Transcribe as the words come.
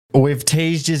We've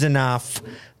teased you enough,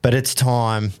 but it's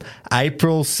time.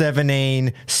 April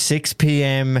 17, 6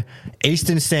 p.m.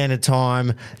 Eastern Standard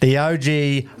Time. The OG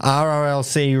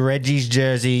RRLC Reggie's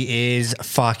jersey is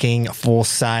fucking for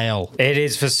sale. It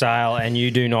is for sale, and you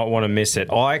do not want to miss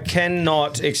it. I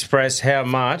cannot express how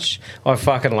much I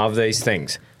fucking love these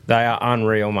things. They are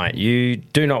unreal, mate. You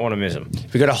do not want to miss them.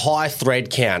 We've got a high thread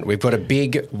count. We've got a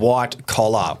big white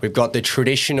collar. We've got the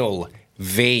traditional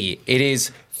V. It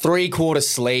is 3/4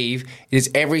 sleeve. It is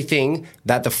everything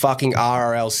that the fucking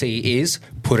RRLC is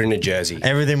put in a jersey.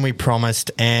 Everything we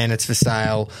promised, and it's for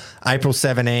sale. April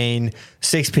 17,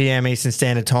 6 p.m. Eastern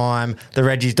Standard Time,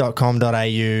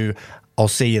 thereggies.com.au. I'll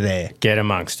see you there. Get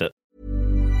amongst it.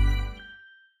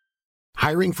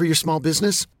 Hiring for your small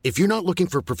business? If you're not looking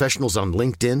for professionals on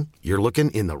LinkedIn, you're looking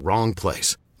in the wrong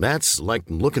place. That's like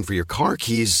looking for your car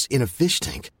keys in a fish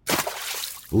tank.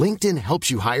 LinkedIn helps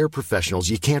you hire professionals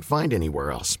you can't find anywhere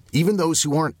else, even those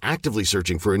who aren't actively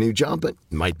searching for a new job but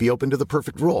might be open to the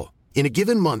perfect role. In a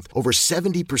given month, over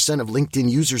 70% of LinkedIn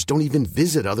users don't even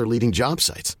visit other leading job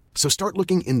sites. So start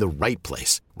looking in the right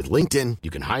place. With LinkedIn, you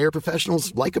can hire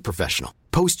professionals like a professional.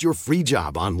 Post your free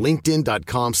job on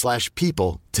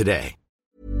linkedin.com/people today.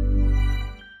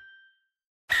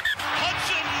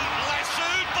 Hudson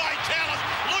lassoed by Tallis.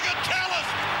 Look at Tallis.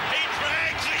 He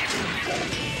drags him.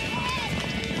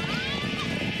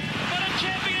 But a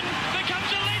champion becomes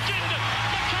a legend.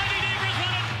 Maccabi Nebra's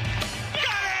won it.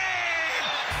 Got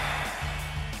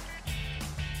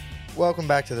it! Welcome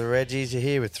back to the Reggies. You're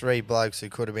here with three blokes who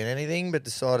could have been anything but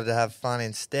decided to have fun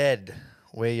instead.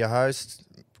 We're your hosts,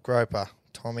 Groper,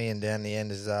 Tommy, and down the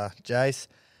end is Jace.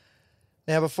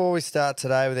 Now, before we start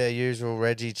today with our usual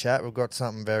Reggie chat, we've got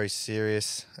something very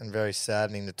serious and very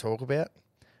saddening to talk about.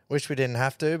 Wish we didn't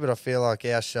have to, but I feel like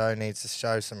our show needs to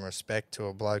show some respect to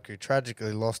a bloke who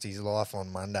tragically lost his life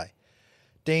on Monday.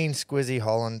 Dean Squizzy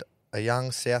Holland, a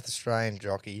young South Australian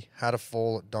jockey, had a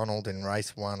fall at Donald in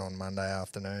race 1 on Monday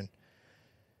afternoon.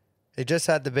 He just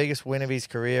had the biggest win of his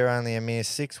career only a mere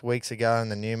 6 weeks ago in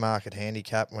the Newmarket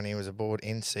Handicap when he was aboard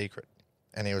In Secret,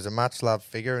 and he was a much-loved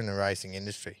figure in the racing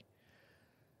industry.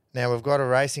 Now, we've got a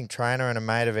racing trainer and a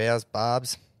mate of ours,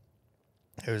 Barbs,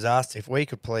 who was asked if we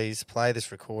could please play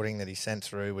this recording that he sent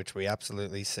through, which we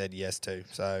absolutely said yes to.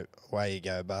 So, away you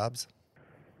go, Barbs.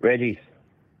 Reggies.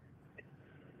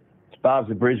 It's Barbs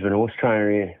the Brisbane horse trainer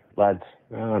here, lads.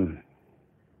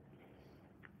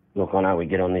 Look, I know we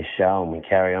get on this show and we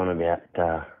carry on about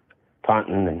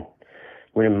punting and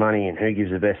winning money and who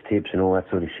gives the best tips and all that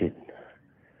sort of shit.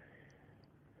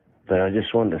 But I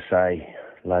just wanted to say,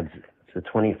 lads, it's the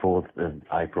 24th of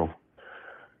April,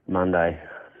 Monday,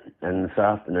 and this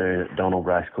afternoon at Donald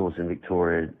Racecourse in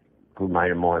Victoria, a good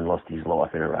mate of mine lost his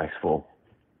life in a race fall.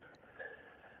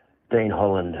 Dean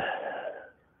Holland,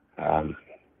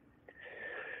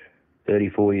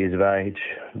 34 years of age,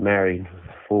 married,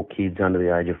 4 kids under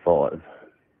the age of 5.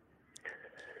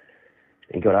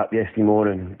 He got up yesterday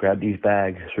morning, grabbed his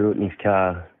bag, threw it in his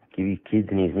car, give his kids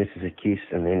and his missus a kiss,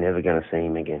 and they're never going to see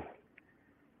him again.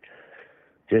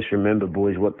 Just remember,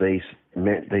 boys, what these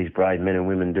brave men and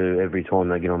women do every time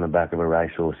they get on the back of a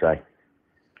racehorse, eh?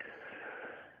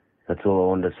 That's all I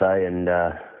wanted to say, and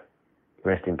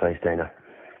rest in peace, Dino.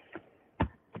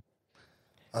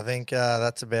 I think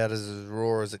that's about as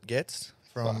raw as it gets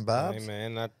from Barbs. Hey,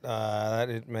 man, that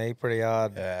hit me pretty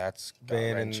hard. Yeah, that's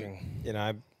being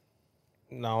gut-wrenching.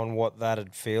 Knowing what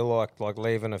that'd feel like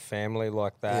leaving a family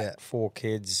like that, Yeah. 4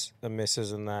 kids, a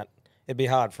missus and that. It'd be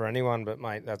hard for anyone, but,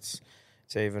 mate, it's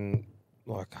even,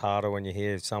 harder when you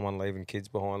hear someone leaving kids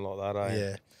behind like that, eh?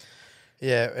 Yeah.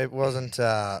 Yeah, it wasn't,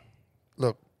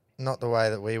 look, not the way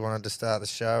that we wanted to start the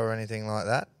show or anything like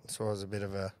that. So it was a bit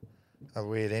of a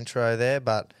weird intro there,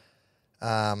 but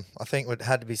I think it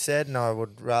had to be said, and I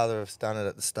would rather have done it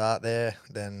at the start there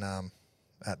than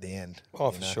at the end.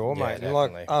 Oh, for sure, Yeah, mate. And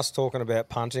definitely. us talking about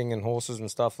punting and horses and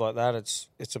stuff like that,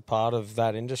 it's a part of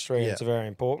that industry. Yeah. It's a very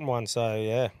important one. So,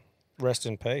 yeah, rest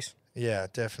in peace. Yeah,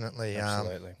 definitely.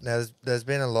 Absolutely. Now, there's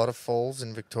been a lot of falls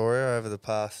in Victoria over the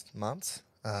past months.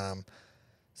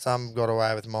 Some got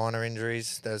away with minor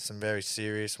injuries. There's some very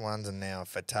serious ones, and now a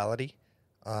fatality.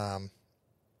 I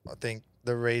think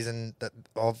the reason that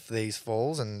of these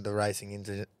falls and the racing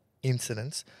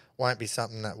incidents won't be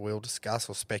something that we'll discuss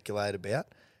or speculate about,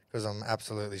 because I'm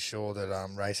absolutely sure that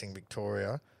Racing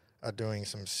Victoria are doing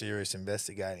some serious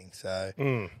investigating. So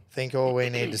I think all we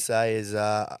need to say is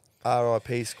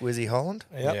R.I.P. Squizzy Holland.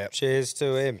 Yep. Cheers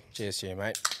to him. Cheers to you,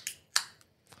 mate.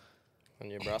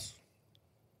 And you, Bruss.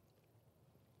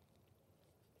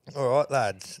 All right,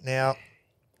 lads. Now,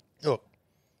 look,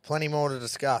 plenty more to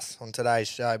discuss on today's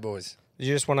show, boys.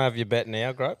 You just want to have your bet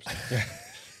now, Gropes?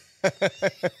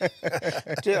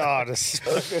 Yeah,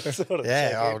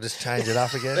 I'll just change it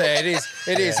up again. Yeah,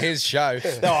 it is his show.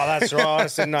 Oh, that's right. I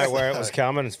just didn't know where it was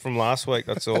coming. It's from last week,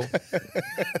 that's all.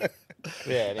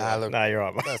 Yeah, anyway. Look, No, you're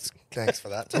right, mate. Thanks for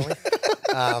that, Tommy.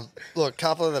 Look,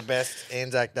 couple of the best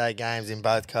Anzac Day games in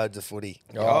both codes of footy.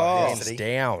 Hands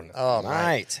yesterday. down. Oh,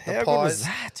 Mate, The how good was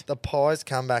that? The Pies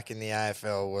comeback in the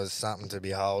AFL was something to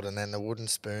behold, and then the Wooden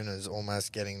Spooners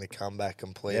almost getting the comeback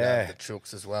complete over the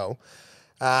Chooks as well.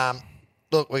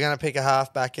 Look, we're going to pick a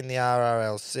halfback in the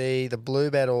RRLC. The blue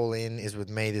bet all in is with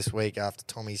me this week after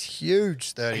Tommy's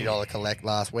huge $30 collect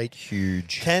last week.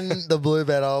 Huge. Can the blue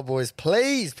bet old boys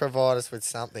please provide us with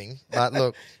something? But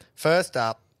look, first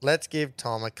up, let's give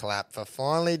Tom a clap for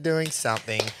finally doing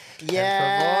something and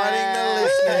providing the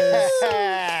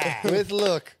listeners with,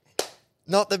 look,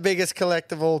 not the biggest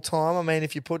collect of all time. I mean,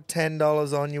 if you put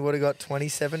 $10 on, you would have got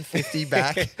 $27.50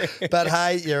 back. But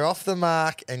hey, you're off the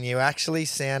mark, and you actually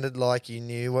sounded like you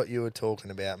knew what you were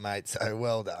talking about, mate. So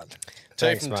well done.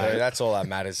 Thanks, 2 from 2. mate. That's all that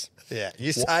matters. Yeah,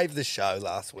 you saved the show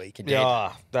last week. You did.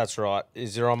 Yeah, that's right.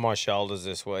 Is they're on my shoulders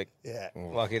this week. Yeah.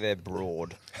 Lucky they're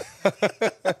broad.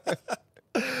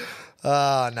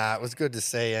 Oh, no, it was good to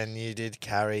see, and you did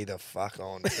carry the fuck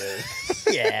on too.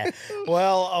 Yeah.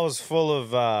 Well, I was full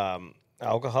of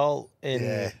alcohol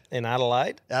in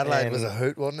Adelaide. Adelaide was a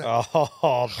hoot, wasn't it?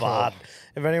 Oh, but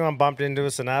if anyone bumped into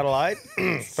us in Adelaide,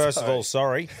 first of all,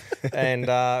 sorry. And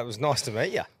it was nice to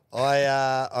meet you.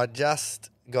 I just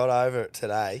got over it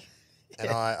today, and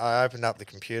I opened up the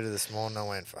computer this morning. I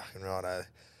went, fucking righto,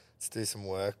 let's do some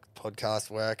work,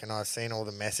 podcast work, and I've seen all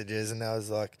the messages, and there was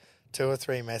like 2 or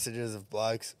 3 messages of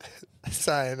blokes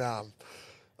saying, oh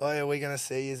yeah, we're going to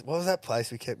see you. What was that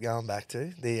place we kept going back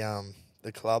to?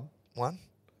 The club one?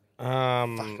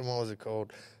 Fucking what was it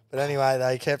called? But anyway,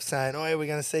 they kept saying, oh yeah, we're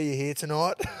going to see you here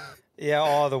tonight.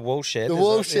 Yeah, the wool shed. The is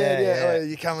wool it? shed, yeah. Oh,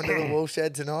 you coming to the wool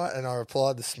shed tonight? And I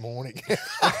replied this morning.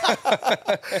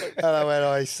 And I went,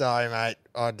 oh, sorry, mate.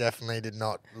 I definitely did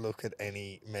not look at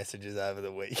any messages over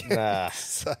the week. Nah.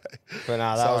 So, But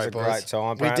no, that sorry, was a boys. great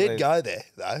time. We Apparently, did go there,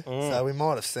 though, so we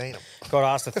might have seen them. Got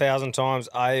asked 1,000 times,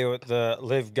 are you at the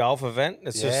Live Golf event?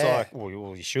 It's just Yeah. like,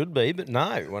 well, you should be, but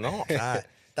no, we're not. No,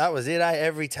 that was it, eh?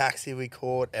 Every taxi we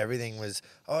caught, everything was,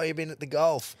 oh, you've been at the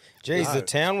golf. Jeez, No. the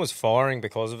town was firing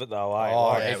because of it, though, eh? Oh,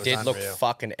 Like, yeah, it it was did look unreal.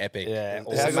 fucking epic. Yeah. It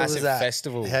was a massive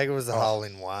festival. How good was the hole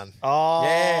in one? Oh,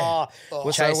 Yeah.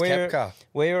 Well, Chase we were, Koepka.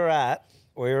 we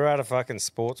were at a fucking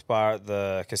sports bar at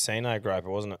the casino, Groper,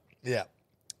 wasn't it? Yeah.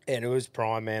 And it was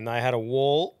prime, man. They had a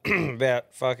wall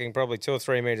about fucking probably 2 or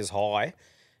 3 meters high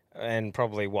and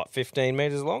probably, 15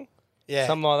 meters long? Yeah.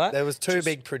 Something like that? There was 2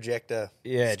 big projector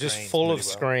Yeah, just screens full of pretty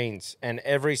well. screens, and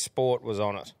every sport was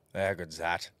on it. How good's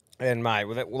that? And mate,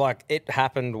 with it, like it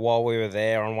happened while we were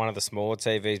there on one of the smaller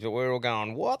TVs, but we were all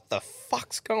going, "What the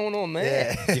fuck's going on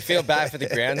there?" Yeah. You feel bad for the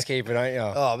groundskeeper, don't you?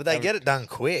 Oh, but they get it done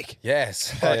quick.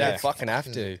 Yes. I don't fucking have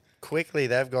to. Quickly,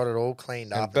 they've got it all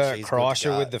cleaned And up. Bert she's good to Kreischer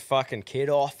go. with the fucking kid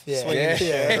off, Yeah. swinging Yeah. the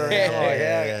shirt around. Yeah, Like,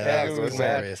 that how was good was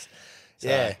that? hilarious.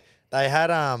 Yeah, they had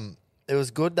it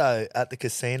was good though at the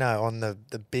casino on the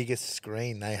biggest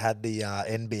screen. They had the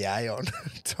NBA on,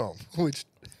 Tom, which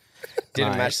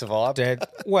Didn't Mate, match the vibe. Dead.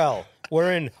 Well,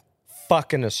 we're in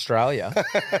fucking Australia.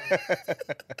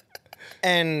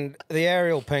 And the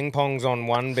aerial ping pong's on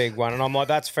one big one, and I'm like,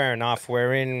 that's fair enough.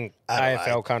 We're in Adelaide.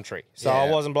 AFL country, so I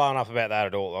wasn't blowing up about that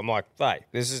at all. I'm like, hey,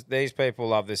 these people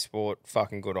love this sport.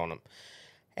 Fucking good on them.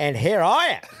 And here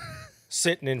I am,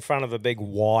 sitting in front of a big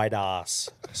wide ass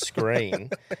screen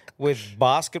with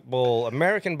basketball,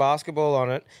 American basketball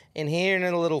on it, and here in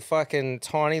a little fucking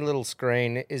tiny little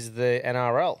screen is the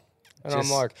NRL. And I'm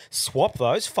like, swap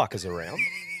those fuckers around.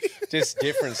 Just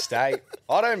different state.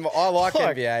 I like Like-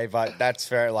 NBA, but that's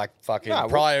very like fucking No,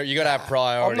 prior. You got to have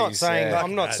priorities. I'm not saying yeah.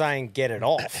 I'm not saying get it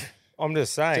off. I'm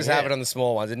just saying Just have it on the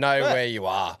small ones and know where you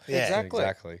are. Yeah.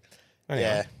 Exactly.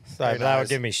 yeah. So Who they were knows?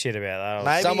 giving me shit about that. I was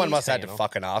Maybe Someone he's must have had to hanging on.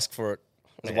 fucking ask for it.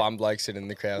 There's one bloke sitting in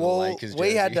the crowd. Well, with the Lakers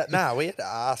we had jersey. we had to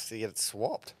ask to get it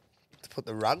swapped to put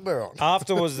the rugby on.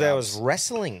 Afterwards, there was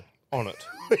wrestling on it.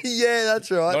 Yeah,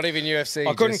 that's right. Not even UFC.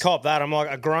 I couldn't just- cop that. I'm like,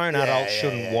 a grown adult yeah,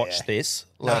 shouldn't yeah, watch yeah. this,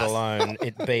 let No. alone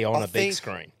it be on I a big think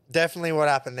screen. Definitely, what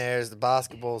happened there is the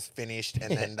basketball's finished,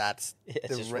 and then that's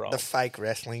it's just the rolled. fake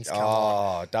wrestling's come Oh,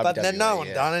 on. But then no WWE, one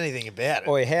yeah. done anything about it.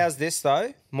 Oi, how's this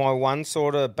though? My one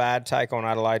sort of bad take on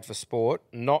Adelaide for sport.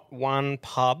 Not one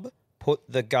pub put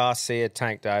the Garcia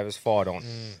Tank Davis fight on.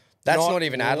 That's Not not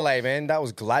even one- Adelaide, man. That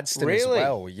was Gladstone Really? as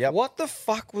well. Yep. What the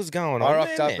fuck was going on? I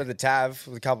rocked there, up man? at the TAV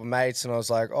with a couple of mates and I was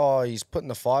like, oh, he's putting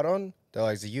the fight on? They're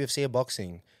like, is the UFC or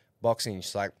boxing? Boxing.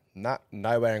 She's like,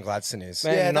 Nowhere in Gladstone is.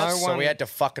 Man, Yeah, no that's- one. So we had to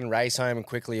fucking race home and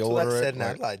quickly So order that's it. said in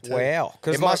Like, Adelaide too. Wow.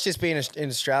 it must just be in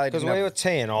Australia. Because didn't we have- were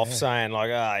teeing off saying like,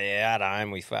 oh yeah, at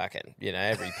home we fucking,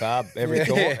 every pub,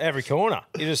 every corner.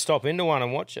 You just stop into one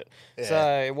and watch it.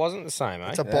 So it wasn't the same, eh?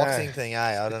 It's a boxing thing,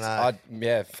 I don't know.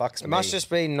 fucks me. It must just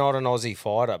be not an Aussie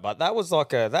fighter, but that was like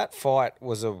that fight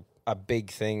was a big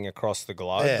thing across the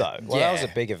globe Yeah. though. Well, that was a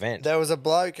big event. There was a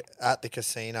bloke at the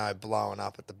casino blowing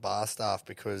up at the bar staff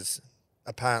because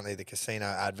apparently the casino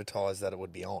advertised that it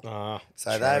would be on.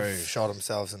 So they've shot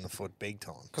themselves in the foot big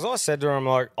time. Because I said to him,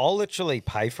 like, I'll literally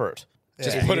pay for it.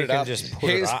 Just If put you it can up. Just put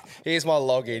it up. Here's my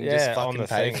login. Just Yeah, on fucking the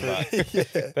pay thing.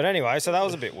 for it. But anyway, so that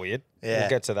was a bit weird. Yeah. We'll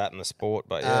get to that in the sport,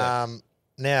 but yeah.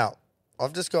 Now,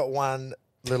 I've just got one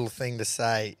little thing to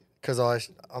say because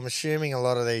I'm assuming a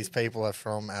lot of these people are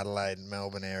from Adelaide and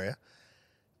Melbourne area.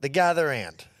 The gather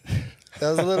round. There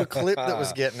was a little clip that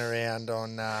was getting around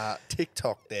on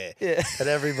TikTok there that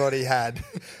everybody had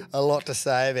a lot to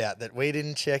say about, that we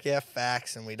didn't check our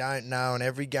facts and we don't know and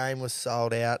every game was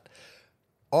sold out.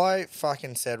 I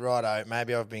fucking said, righto,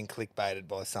 maybe I've been clickbaited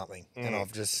by something and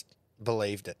I've just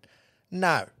believed it.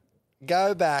 No.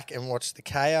 Go back and watch the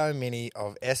KO mini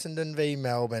of Essendon v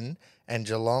Melbourne and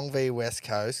Geelong v West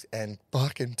Coast and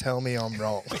fucking tell me I'm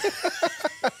wrong.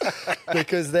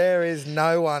 Because there is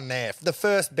no one there. The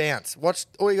first bounce. Watch.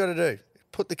 All you got to do,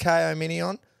 put the KO mini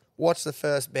on, watch the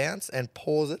first bounce and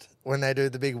pause it when they do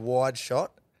the big wide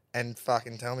shot and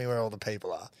fucking tell me where all the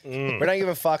people are. We don't give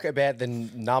a fuck about the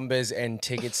numbers and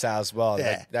ticket sales as well.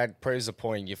 Yeah. That proves the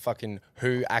point. You fucking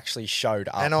who actually showed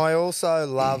up. And I also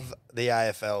love the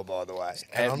AFL, by the way.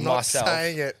 And I'm not myself.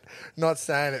 saying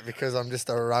it because I'm just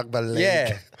a rugby league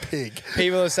Yeah. pig.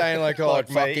 People are saying like, oh, Like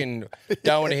me. fucking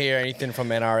don't want to hear anything from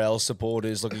NRL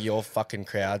supporters. Look at your fucking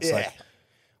crowds. Yeah. Like,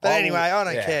 But I anyway, will- I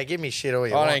don't yeah. care. Give me shit all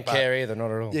you I want. don't but care either.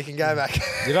 Not at all. You can go back.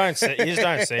 You just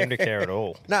don't seem to care at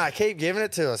all. No, keep giving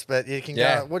it to us, but you can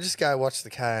Yeah. go. We'll just go watch the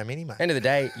KO mini, mate. End of the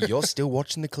day, you're still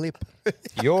watching the clip.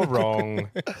 You're wrong.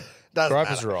 Doesn't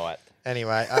Groper's matter. right.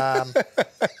 Anyway,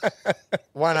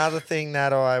 one other thing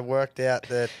that I worked out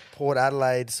that Port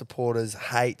Adelaide supporters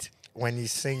hate when you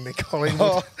sing the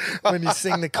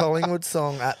Collingwood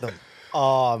song at them.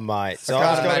 Oh, mate. So I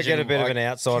I was can't going to get a imagine- bit of I an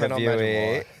outsider cannot view imagine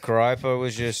here. Groper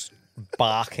was just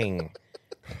barking.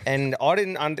 And I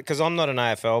didn't, because I'm not an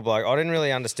AFL bloke, I didn't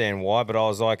really understand why, but I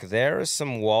was like, there are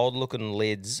some wild-looking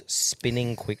lids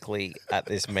spinning quickly at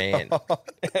this man.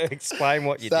 Explain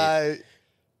what you did. So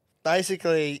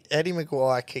basically, Eddie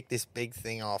Maguire kicked this big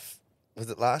thing off. Was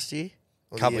it last year?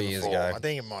 Or the Couple year of years before? ago. I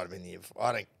think it might have been the year before.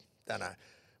 I don't know.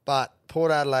 But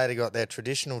Port Adelaide got their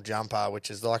traditional jumper, which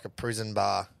is like a prison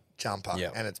bar jumper.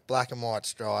 Yep. And it's black and white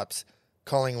stripes.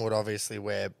 Collingwood obviously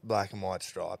wear black and white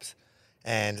stripes.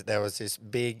 And there was this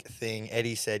big thing.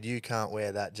 Eddie said, you can't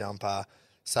wear that jumper.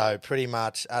 So pretty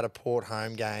much at a Port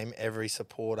home game, every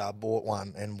supporter bought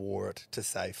one and wore it to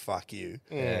say, fuck you.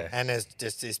 Yeah. And there's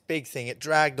just this big thing. It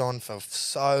dragged on for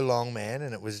so long, man,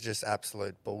 and it was just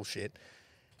absolute bullshit.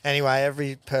 Anyway,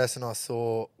 every person I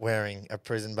saw wearing a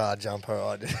prison bar jumper,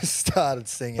 I just started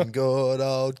singing good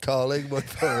old Collingwood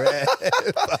forever.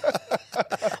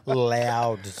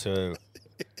 Loud, too.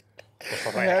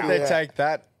 How'd they take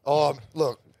that? Oh,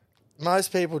 look,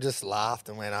 most people just laughed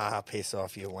and went, piss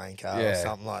off, you wanker, or Yeah.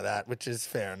 something like that, which is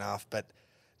fair enough. But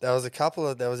there was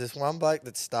this one bloke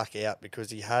that stuck out because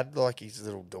he had like his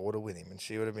little daughter with him and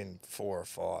she would have been 4 or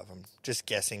 5. I'm just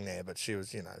guessing there, but she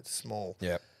was, small.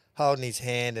 Yeah. Holding his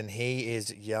hand, and he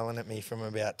is yelling at me from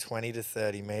about 20 to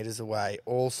 30 metres away,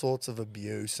 all sorts of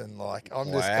abuse, and like, I'm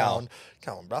just Wow. going,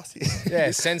 come on, Brusty.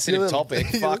 Yeah, sensitive topic.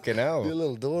 Fucking hell. Your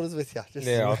little daughter's with you. Just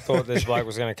Yeah, I thought this bloke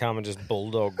was going to come and just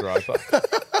bulldog Groper.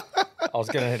 I was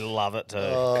going to love it too.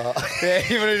 Yeah,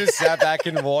 he would have just sat back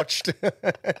and watched.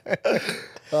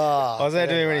 I was there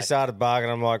to him when he started barking.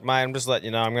 I'm like, mate, I'm just letting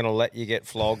you know I'm going to let you get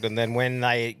flogged. And then when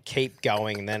they keep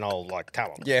going, then I'll like,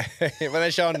 come on. Yeah, when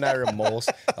they show no remorse,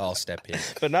 I'll step in.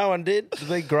 But no one did. The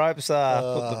big gropes put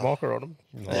the mocker on him.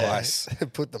 Nice.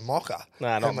 Put the mocker.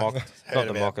 No, not mocker. Heard Not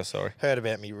the about- mocker, sorry. Heard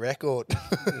about me record.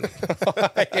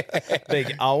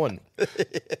 Big Owen.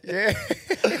 Yeah.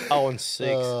 Owen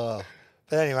 6.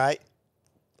 But anyway,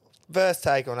 first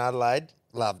take on Adelaide,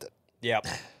 loved it. Yep.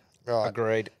 Right.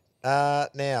 Agreed.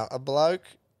 Now, a bloke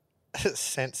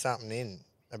sent something in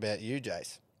about you,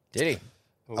 Jace. Did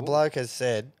he? A bloke has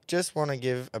said, just want to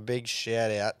give a big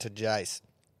shout out to Jace.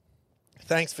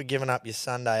 Thanks for giving up your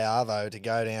Sunday arvo to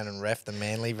go down and ref the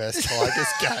Manly vs Tigers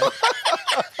game.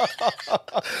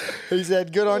 He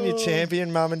said, good on you,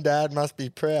 champion. Mum and Dad must be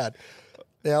proud.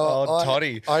 Now, Oh,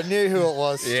 Toddy. I knew who it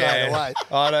was straight away.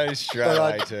 I know straight But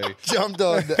away I too. jumped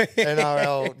on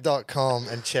NRL.com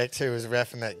and checked who was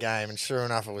reffing that game, and sure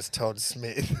enough, it was Todd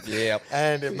Smith. Yep.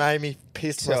 And it made me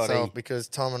piss Toddy. myself because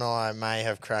Tom and I may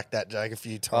have cracked that joke a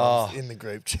few times in the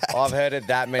group chat. I've heard it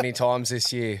that many times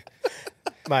this year.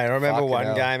 Mate, I remember Fucking one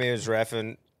hell. game he was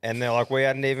reffing, and they're like, we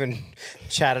hadn't even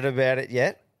chatted about it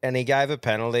yet. And he gave a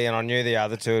penalty, and I knew the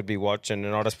other two would be watching,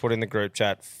 and I just put in the group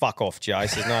chat, fuck off,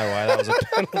 Jace. There's no way that was a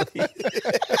penalty.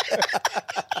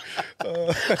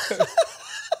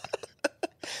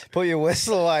 Put your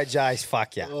whistle away, Jace.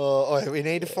 Fuck you. Oh, we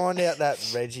need to find out that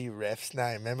Reggie ref's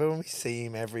name. Remember when we see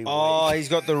him every Oh, week? he's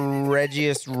got the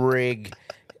reggiest rig.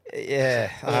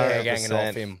 Yeah, Yeah, ganging 100%.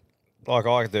 off him. Like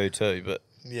I do too, but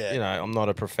Yeah. you know, I'm not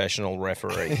a professional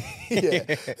referee. Yeah.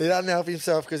 He doesn't help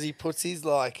himself because he puts his,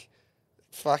 like,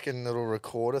 fucking little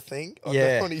recorder thing on,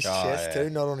 Yeah. on his Oh, chest yeah. too,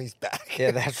 not on his back.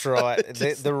 Yeah, that's right.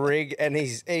 The rig, and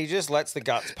he just lets the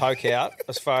guts poke out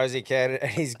as far as he can,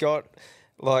 and he's got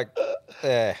like,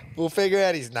 yeah. We'll figure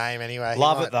out his name anyway. He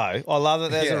Love might- it though. I love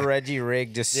that there's Yeah. a Reggie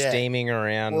rig just Yeah. steaming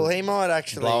around. Well, he might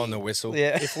actually Blowing the whistle.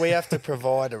 yeah, If we have to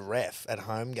provide a ref at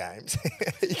home games,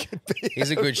 he could be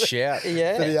He's a good shout. for the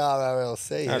yeah.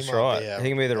 ROLC. That's he might right. be our- He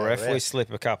can be the our ref. We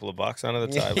slip a couple of bucks under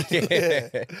the table.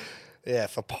 Yeah. Yeah,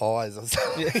 for pies or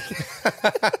something.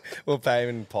 We'll pay him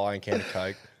in pie and can of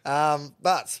Coke.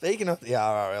 But speaking of the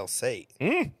RRLC,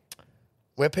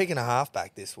 we're picking a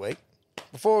halfback this week.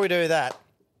 Before we do that,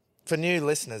 for new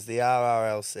listeners, the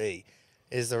RRLC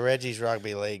is the Reggie's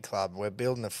Rugby League Club. We're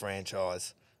building a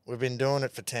franchise. We've been doing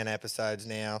it for 10 episodes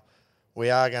now. We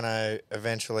are going to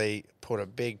eventually put a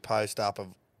big post up of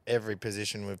every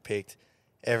position we've picked,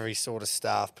 every sort of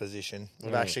staff position.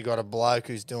 We've actually got a bloke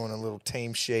who's doing a little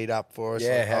team sheet up for us.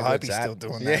 Yeah, I how hope good's he's that? still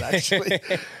doing that, actually.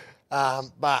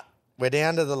 But we're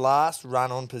down to the last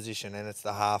run-on position, and it's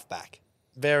the halfback.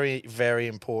 Very, very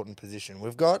important position.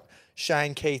 We've got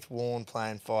Shane Keith Warren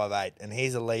playing 5'8", and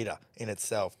he's a leader in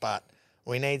itself, but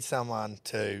we need someone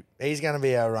to... He's going to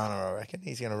be our runner, I reckon.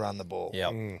 He's going to run the ball.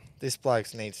 Yep. This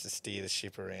bloke needs to steer the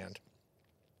ship around.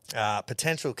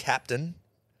 Potential captain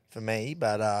for me,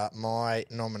 but my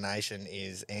nomination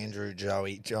is Andrew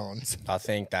Joey Johns. I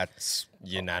think that's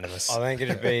unanimous. I think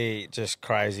it'd be just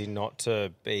crazy not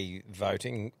to be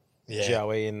voting Yeah.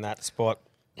 Joey in that spot.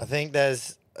 I think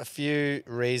there's a few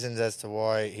reasons as to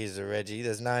why he's a Reggie.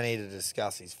 There's no need to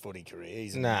discuss his footy career.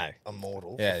 He's No.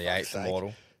 immortal. Yeah, for the fuck's eighth sake.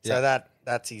 immortal. So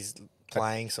that's his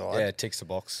playing side. Yeah, it ticks the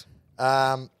box.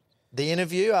 The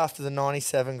interview after the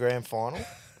 97 grand final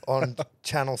on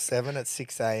Channel 7 at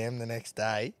 6 a.m. the next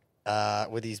day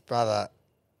with his brother,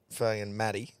 Fergan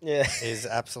Matty, Yeah. is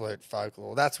absolute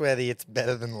folklore. That's where the "it's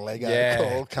better than Lego" Yeah,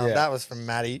 call comes. yeah. That was from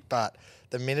Matty, but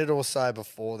the minute or so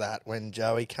before that, when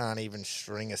Joey can't even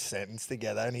string a sentence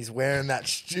together and he's wearing that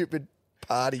stupid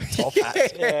party top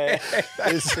hat,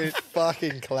 it's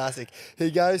fucking classic.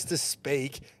 He goes to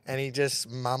speak and he just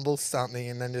mumbles something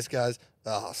and then just goes,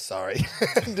 "Oh, sorry,"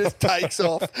 and just takes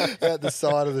off at the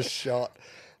side of the shot.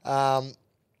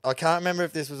 I can't remember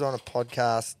if this was on a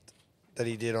podcast that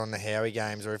he did on the Howie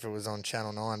games or if it was on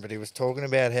Channel 9, but he was talking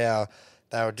about how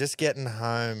they were just getting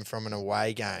home from an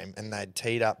away game and they'd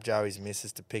teed up Joey's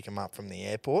missus to pick him up from the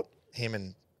airport. Him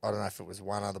and, I don't know if it was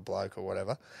one other bloke or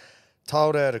whatever.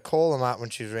 Told her to call him up when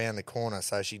she was around the corner,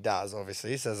 so she does,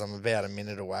 obviously. Says, "I'm about a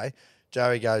minute away."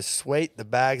 Joey goes, "Sweet, the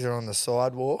bags are on the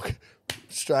sidewalk,"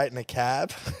 straight in a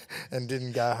cab, and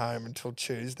didn't go home until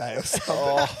Tuesday or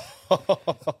something.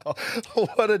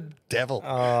 What a devil.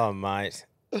 Oh, mate.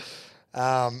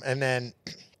 And then,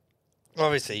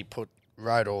 obviously, he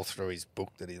wrote all through his book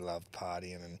that he loved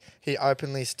partying, and he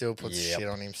openly still puts shit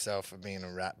on himself for being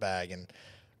a rat bag. And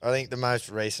I think the most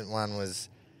recent one was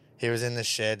he was in the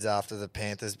sheds after the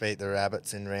Panthers beat the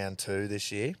Rabbits in round 2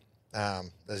 this year.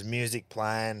 There's music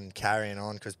playing and carrying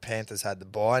on because Panthers had the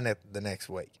bye the next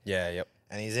week. Yeah, yep.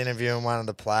 And he's interviewing one of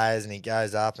the players and he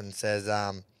goes up and says,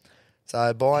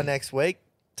 "So bye next week.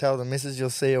 Tell the missus you'll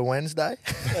see her Wednesday."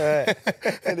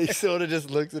 And he sort of just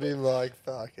looks at him like,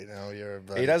 "Fucking hell, you're a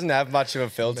bloke." He doesn't have much of a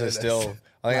filter Menace. still.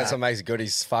 I think that's Nah. what makes it good.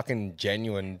 He's fucking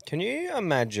genuine. Can you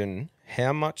imagine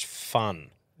how much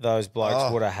fun those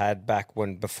blokes would have had back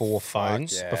before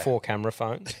phones, yeah. before camera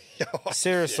phones?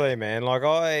 Seriously, man.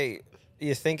 Like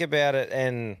you think about it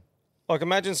and like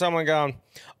imagine someone going,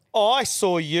 "I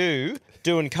saw you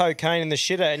doing cocaine in the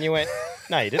shitter," and you went,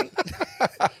 "No, you didn't."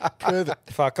 Prove it.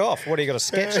 Fuck off. What, do you got a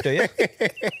sketch, do you?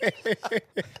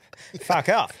 Fuck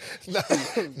off. No,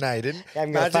 he didn't.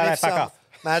 haven't got a photo, fuck off.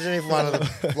 Imagine if one of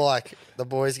the the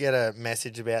boys get a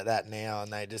message about that now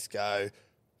and they just go,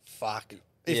 "Fuck."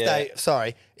 If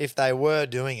Yeah. if they were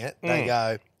doing it, they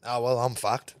go, oh, well, I'm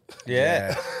fucked.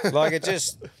 Yeah. Like it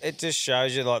just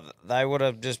shows you like they would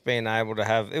have just been able to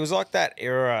have. It was like that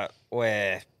era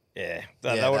where they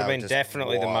would they have were been just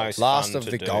definitely the wild. most Last fun of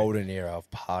to the do. golden era of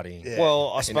partying. Yeah.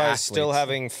 Well, I suppose still athletes.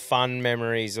 having fun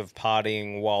memories of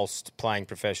partying whilst playing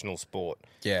professional sport.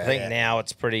 Yeah. I think Yeah. now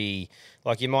it's pretty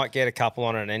like you might get a couple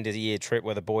on an end of the year trip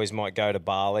where the boys might go to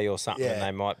Bali or something and Yeah.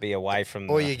 they might be away from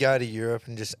Or the, you go to Europe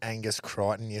and just Angus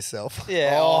Crichton yourself.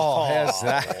 Yeah. Oh, how's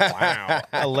that? Wow.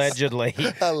 Allegedly.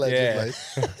 Allegedly.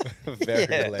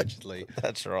 Very allegedly.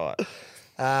 That's right.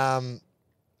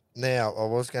 Now, I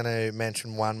was going to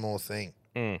mention one more thing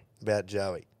about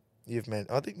Joey. I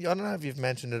don't know if you've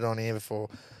mentioned it on here before,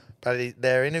 but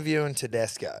they're interviewing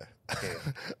Tedesco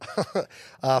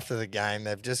after the game.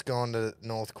 They've just gone to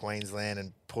North Queensland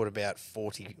and put about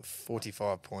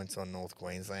 45 points on North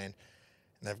Queensland.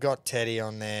 And they've got Teddy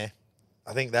on there.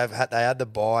 I think they had the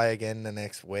bye again the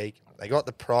next week. They got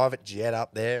the private jet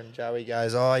up there, and Joey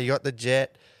goes, "Oh, you got the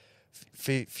jet.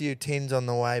 Few tins on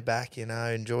the way back.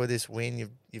 Enjoy this win.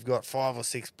 You've got 5 or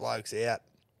 6 blokes out."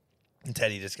 And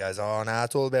Teddy just goes, "Oh, no,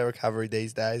 it's all about recovery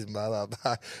these days," and blah, blah,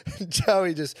 blah. And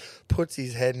Joey just puts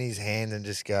his head in his hand and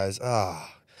just goes, "Oh,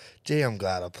 gee, I'm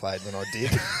glad I played when I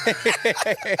did."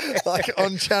 Like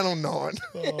on Channel 9.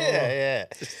 Yeah.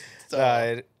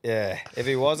 So, if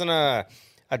he wasn't a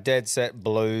dead set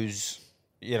Blues,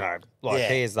 he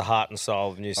is the heart and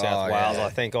soul of New South Wales, yeah. I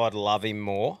think I'd love him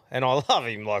more. And I love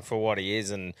him like for what he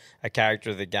is and a character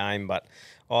of the game. But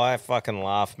I fucking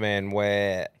laugh, man,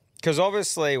 because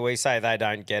obviously we say they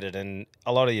don't get it, and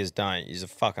a lot of yous don't. Yous are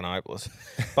fucking hopeless.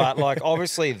 But,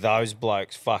 obviously those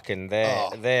blokes fucking,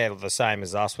 they're the same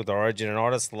as us with Origin. And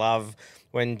I just love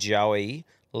when Joey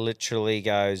literally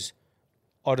goes,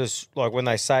 when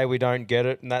they say we don't get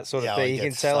it and that sort of Yeah, thing, he you can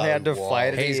gets tell so how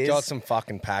deflated he is. He's got some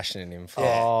fucking passion in him.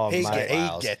 For He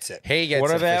Wales. gets it. He gets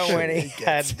What it for about sure. when he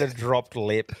had the dropped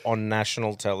lip on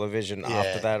national television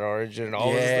after that Origin? I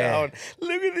was Yeah. going,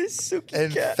 look at this Suki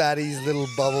And cat. Fatty's little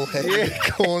bobblehead in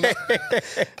the corner.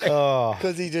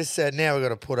 Because he just said, now we've got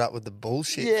to put up with the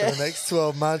bullshit for the next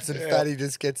 12 months. And Fatty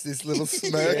just gets this little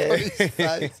smirk on his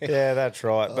face. Yeah, that's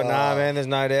right. But no, man, there's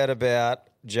no doubt about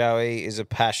Joey is a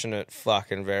passionate,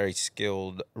 fucking very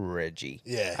skilled Reggie.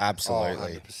 Yeah.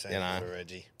 Absolutely. 100% for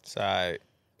Reggie. So,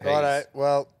 Righto.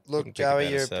 Well, look, Couldn't pick a Joey,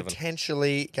 better you're 7.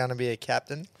 potentially going to be a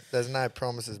captain. There's no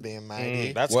promises being made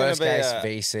here. that's going Worst to be case, a,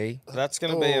 VC. that's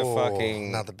going to be a fucking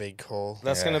Another big call.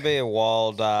 That's going to be a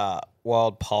wild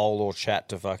poll or chat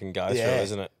to fucking go through,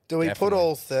 isn't it? Do we put Definitely.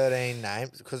 all 13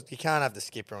 names? Because you can't have the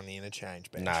skipper on the interchange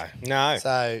bench. No.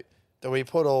 So, do we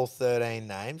put all 13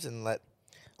 names and let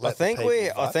I the think people I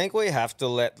vote? think we have to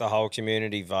let the whole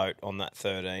community vote on that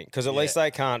 13 because at least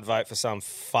they can't vote for some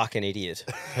fucking idiot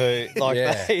who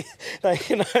they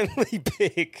can only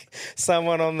pick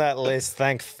someone on that list.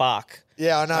 Thank fuck.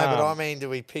 Yeah, I know, but I mean, do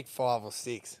we pick 5 or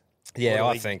 6? Yeah, Or do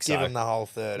I we think give so. them the whole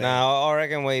 13. No, I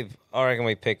reckon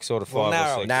we pick sort of 5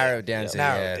 or 6. Narrow it down to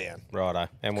Narrow it down. Righto,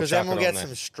 and we'll Because chuck then we'll it on get there.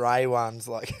 some stray ones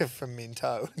like from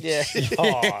Minto. Yeah.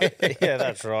 Oh, yeah,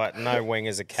 that's right. No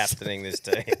wingers are captaining this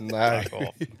team. No. Fuck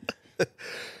off.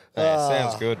 Yeah,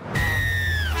 sounds good.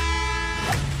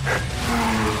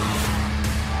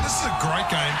 This is a great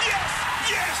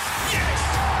game.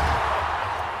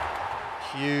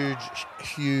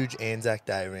 Huge Anzac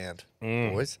Day round,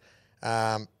 boys.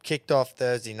 Kicked off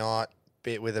Thursday night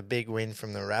with a big win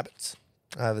from the Rabbits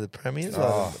over the Premiers.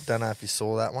 I don't know if you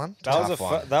saw that one. That Tough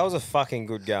was a fucking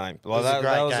good game. It was a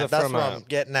great game. That's from what I'm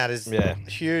getting at is Yeah.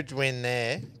 huge win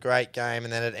there, great game,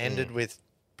 and then it ended with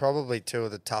probably 2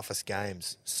 of the toughest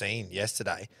games seen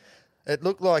yesterday. It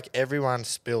looked like everyone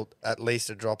spilt at least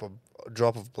a drop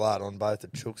of blood on both the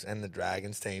Chooks and the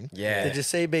Dragons team. Yeah. Did you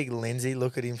see big Lindsay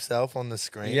look at himself on the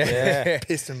screen? Yeah.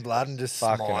 Pissed and blood and just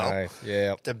Fucking smile. oath.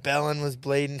 Yeah. DeBellin was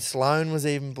bleeding. Sloan was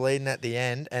even bleeding at the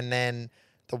end. And then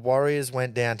the Warriors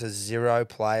went down to 0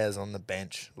 players on the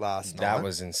bench last night. That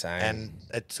was insane. And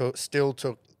it still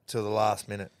took to the last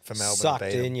minute for Melbourne sucked to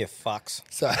beat them. in, you fucks.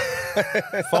 So,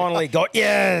 Finally got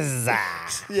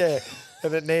yes. yeah.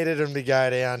 And it needed them to go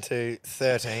down to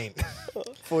 13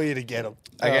 for you to get them.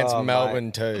 Against Oh, Melbourne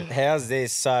mate. too. How's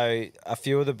this? So a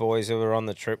few of the boys who were on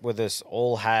the trip with us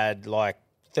all had like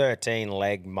 13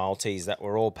 leg multis that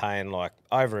were all paying like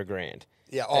over $1,000.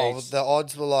 Yeah, the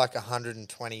odds were like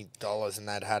 $120 and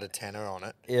they'd had a tenner on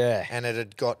it. Yeah. And it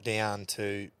had got down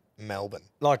to Melbourne.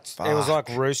 Like it was like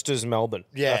Roosters Melbourne.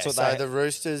 Yeah, That's what so they the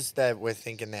Roosters, they were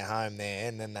thinking they're home there,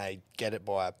 and then they get it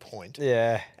by a point.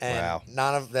 Yeah. And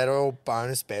they're all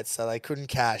bonus bets, so they couldn't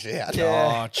cash out.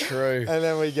 Oh, true. And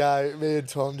then me and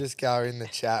Tom just go in the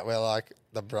chat. We're like,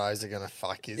 the bros are gonna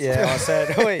fuck you. Yeah, I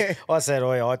said,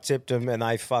 I tipped them and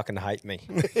they fucking hate me.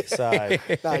 So,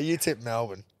 No, you tipped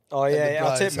Melbourne. oh And the yeah, I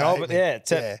bros tipped hate Melbourne. me. Yeah,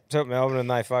 Yeah. tipped Melbourne and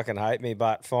they fucking hate me.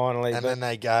 But finally, And then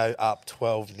they go up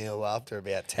 12-0 after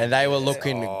about 10 And they were minutes.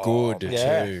 looking Oh, good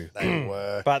yeah. too. They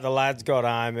were. but the lads got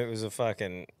home. It was It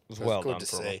was well good done to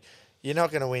for see. them. You're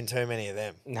not going to win too many of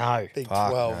them. No, Big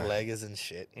Fuck 12-leggers and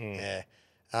shit. Yeah.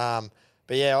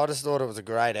 But yeah, I just thought it was a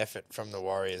great effort from the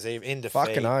Warriors. In defeat.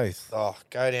 Fucking oath. Oh,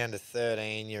 go down to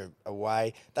 13, you're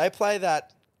away. They play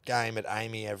that game at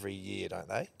Amy every year, don't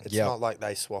they? It's Yep. not like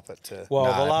they swap it to... well,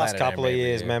 No, the they last played it couple of every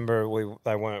years, year. remember,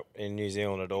 they weren't in New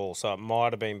Zealand at all. So it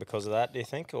might have been because of that. Do you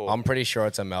think? Or I'm pretty sure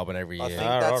it's in Melbourne every I year. think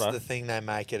Ah, that's righto. the thing they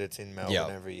make it. It's in Melbourne Yep.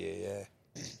 every year,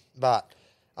 yeah. But,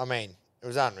 I mean, it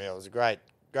was unreal. It was great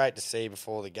to see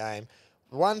before the game.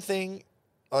 One thing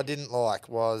I didn't like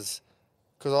was...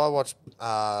 Because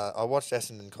I watched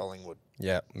Essendon Collingwood.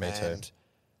 Yeah, me too. And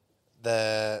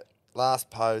the last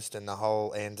post and the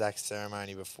whole Anzac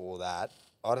ceremony before that,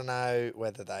 I don't know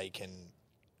whether they can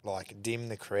like dim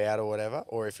the crowd or whatever,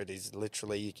 or if it is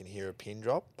literally you can hear a pin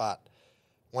drop. But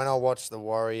when I watched the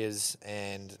Warriors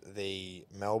and the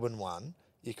Melbourne one,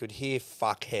 you could hear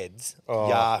fuckheads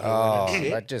yahooing and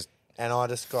shit. That just And I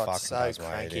just got Fucking so does my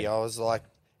head cranky. in. I was like,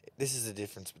 this is the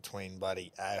difference between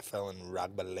bloody AFL and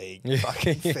rugby league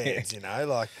fucking fans, you know?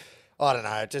 Like, I don't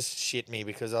know. It just shit me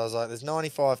because I was like, there's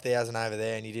 95,000 over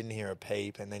there and you didn't hear a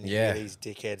peep. And then you Yeah. hear these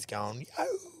dickheads going,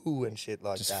 yo, and shit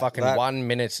like just that. fucking 1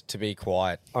 minute to be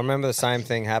quiet. I remember the same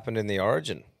thing happened in the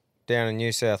Origin down in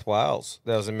New South Wales.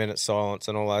 There was a minute's silence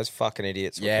and all those fucking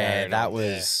idiots were Yeah, carrying that on.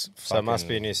 was. So it must fucking-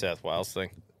 be a New South Wales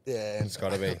thing. Yeah. It's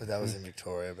gotta be. That was in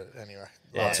Victoria, but anyway.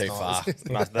 Yeah, last too night far.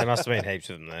 was- There must have been heaps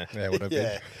of them there. Yeah, would have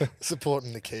been. yeah.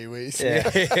 Supporting the Kiwis.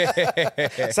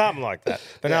 Yeah. Something like that.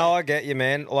 But no, I get you,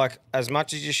 man. Like, as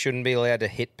much as you shouldn't be allowed to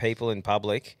hit people in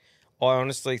public, I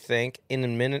honestly think in a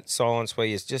minute silence where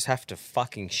you just have to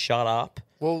fucking shut up.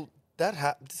 Well,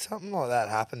 something like that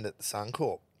happened at the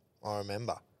Suncorp, I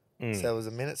remember. Mm. So there was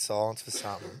a minute silence for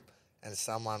something, and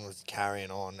someone was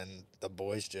carrying on, and the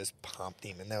boys just pumped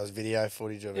him, and there was video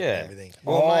footage of it Yeah. and everything.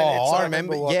 Well, mate, I I don't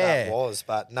remember, what yeah. that was,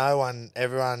 but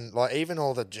everyone, like even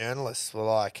all the journalists were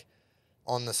like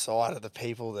on the side of the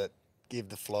people that give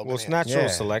the flogging. Well, it's out. natural Yeah.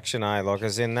 selection, eh? Like,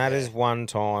 as in, that is one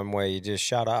time where you just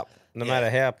shut up. No Yeah. matter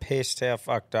how pissed, how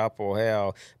fucked up, or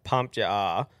how pumped you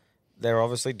are, they're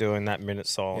obviously doing that minute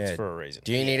silence Yeah. for a reason.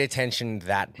 Do you need attention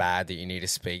that bad that you need to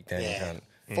speak then? Yeah, cunt?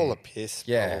 full of piss,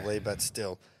 Yeah. probably, but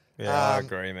still. Yeah, I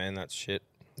agree, man. That's shit.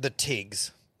 The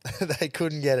Tigs, they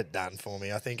couldn't get it done for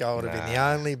me. I think I would have been the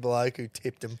only bloke who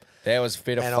tipped them. There was a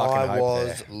bit of And fucking I hope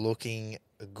was there. looking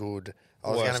good. I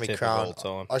was Worst going to be tip of crying. all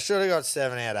time. I should have got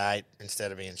 7 out of 8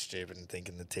 instead of being stupid and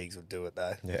thinking the Tigs would do it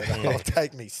though. Yeah. I'll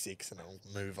take me 6 and I'll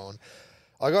move on.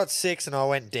 I got 6 and I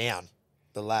went down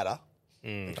the ladder.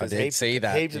 Because I did see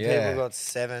that, Heaps of yeah. people got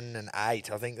 7 and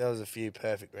 8. I think there was a few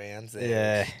perfect rounds there.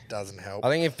 Yeah. Which doesn't help. I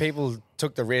think if people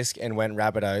took the risk and went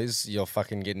Rabbitohs, you're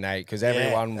fucking getting 8 because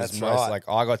everyone was that's most right. like,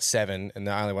 I got 7 and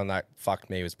the only one that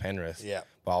fucked me was Penrith. Yeah.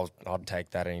 But I'd take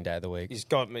that any day of the week. He's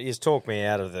got me. He's talked me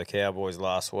out of the Cowboys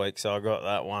last week, so I got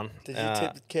that one. Did you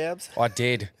tip the Cabs? I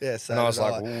did. Yeah, so and I was did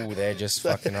like, I. ooh, they're just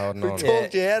fucking holding on. Who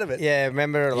talked you out of it? Yeah,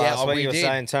 remember last week we you were did.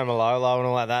 saying Tomalolo and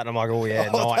all like that, and I'm like, oh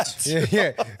yeah, nice.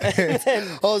 Yeah.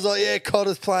 I was like, yeah,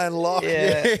 Cotter's playing lock.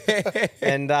 Yeah.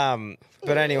 And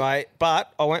but anyway,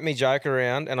 but I went me joke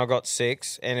around and I got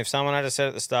 6. And if someone had said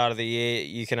at the start of the year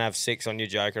you can have 6 on your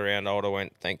joke around, I would have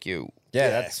went, thank you. Yeah,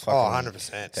 that's fucking.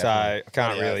 100%. So I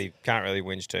can't Bloody really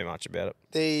whinge too much about it.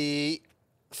 The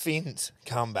Finns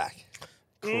come back.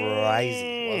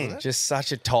 Crazy, wasn't it? Just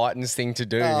such a Titans thing to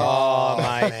do. Oh,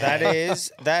 mate, man.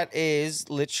 that is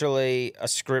literally a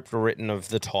script written of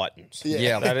the Titans.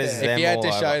 Yeah, that is if them you had all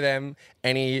to show over. them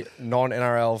any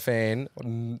non-NRL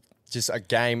fan just a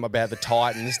game about the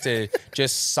Titans to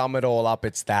just sum it all up,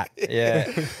 it's that. Yeah,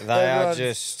 they are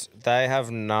Everyone's- they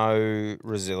have no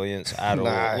resilience at all.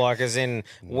 No. Like, as in,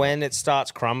 when it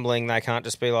starts crumbling, they can't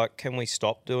just be like, can we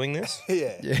stop doing this?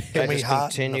 Yeah. They Can we just hearten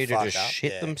continue the to fuck just up?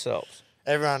 shit Yeah. themselves.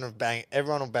 Everyone will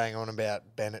bang on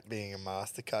about Bennett being a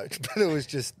master coach, but it was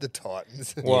just the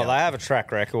Titans. Well, they have a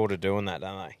track record of doing that,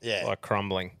 don't they? Yeah. Like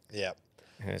crumbling. Yep.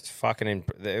 It's fucking.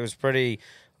 It was pretty.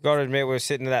 Got to admit, we were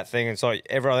sitting to that thing, and it's like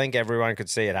I think everyone could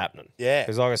see it happening. Yeah.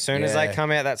 Because like as soon as they Yeah.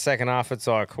 come out that second half, it's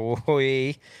like,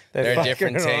 they're They're a fucking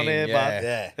different on team, here, yeah. but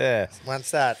Yeah. yeah. Once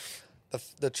that,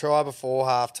 the try before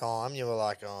half time, you were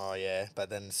like, oh, yeah. But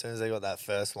then as soon as they got that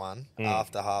first one,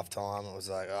 after half time, it was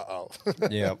like, uh-oh.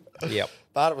 Yep. Yep.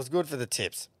 But it was good for the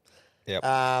tips. Yep.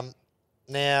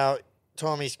 Now,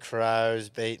 Tommy's Crows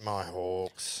beat my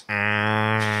Hawks.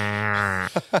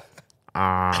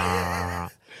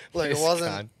 Look, it This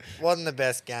wasn't the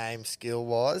best game skill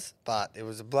wise, but it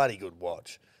was a bloody good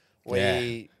watch.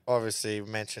 We obviously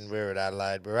mentioned we were at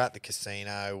Adelaide. We were at the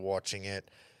casino watching it.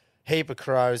 Heap of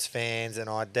Crows fans, and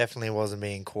I definitely wasn't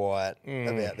being quiet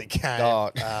about the game.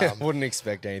 Oh, wouldn't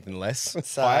expect anything less.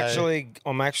 So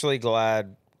I'm actually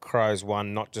glad Crows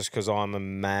won, not just because I'm a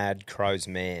mad Crows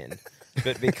man,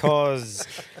 but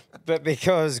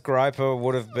because Groper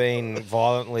would have been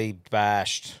violently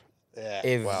bashed. yeah,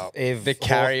 If The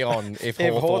carry on, if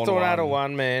Hawthorn had a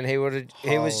won. one, man, he would have.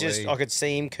 He was just. Holy. I could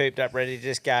see him cooped up, ready to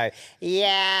just go,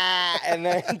 yeah, and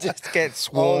then just get Oh,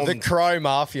 swarmed. the Crow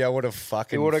Mafia would have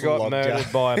fucking he would have got flogged murdered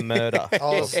ya. by a murder. I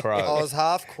was, of Crows. I was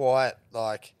half quiet,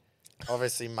 like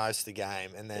obviously most of the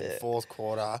game, and then fourth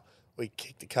quarter we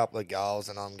kicked a couple of goals,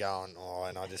 and I'm going,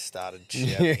 and I just started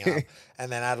shouting up.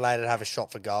 And then Adelaide would have a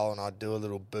shot for goal, and I'd do a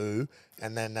little boo,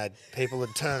 and then people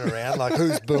would turn around like,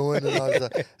 who's booing? And I was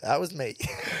like, that was me.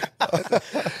 But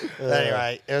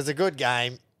anyway, it was a good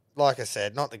game. Like I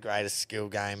said, not the greatest skill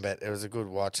game, but it was a good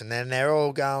watch. And then they're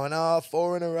all going,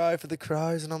 4 in a row for the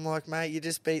Crows. And I'm like, mate, you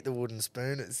just beat the wooden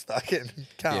spoon. It's fucking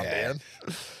calm down.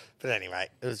 But anyway,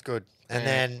 it was good. And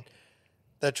then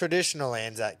the traditional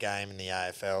Anzac game in the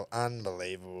AFL,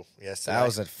 unbelievable yesterday. That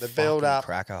was a the fucking build-up,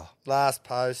 cracker. last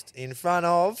post in front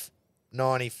of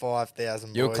 95,000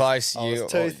 boys. You were close. I was You-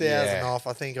 2,000 yeah. off.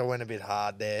 I think I went a bit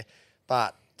hard there.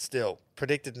 But still,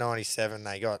 predicted 97.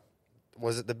 They got,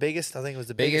 was it the biggest? I think it was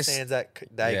the biggest Anzac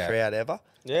Day crowd ever.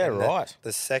 Yeah, And right.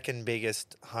 The second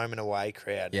biggest home and away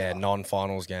crowd Yeah, ever.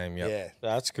 non-finals game. Yep. Yeah.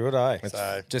 That's good, eh? It's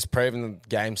So- just proving the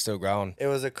game's still growing. It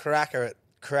was a cracker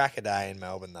day in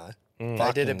Melbourne, though. They did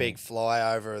a Fucking- big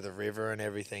flyover of the river and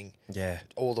everything Yeah.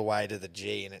 all the way to the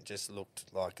G, and it just looked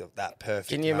like that perfect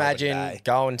Can you Melbourne imagine day.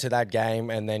 going to that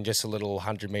game and then just a little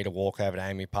 100-meter walk over to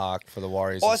Amy Park for the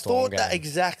Warriors? I and Storm thought that game?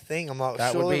 exact thing. I'm like,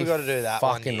 That would surely be we've got to do that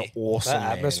fucking one year. awesome, That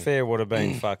man. atmosphere would have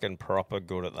been fucking proper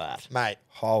good at that. Mate.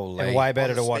 Holy. And way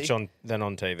better to watch honestly. than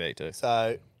on TV too.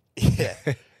 So, yeah.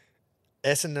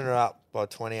 Essendon are up by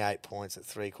 28 points at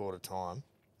three-quarter time,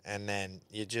 and then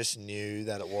you just knew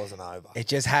that it wasn't over. It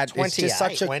just had it's just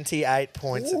such a 28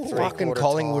 points at three-quarter fucking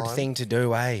Collingwood time. thing to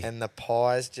do, eh? And the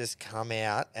pies just come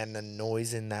out, and the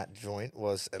noise in that joint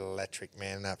was electric,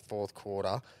 man, in that fourth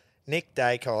quarter. Nick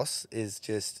Dacos is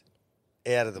just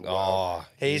out of the world. Oh,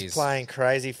 he's playing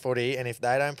crazy footy, and if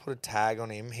they don't put a tag on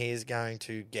him, he is going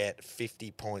to get 50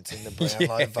 points in the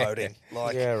Brownlow voting.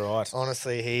 Like, Yeah, right.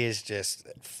 honestly, he is just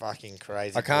fucking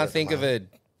crazy. I good can't at the think of moment.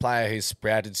 a player who's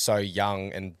sprouted so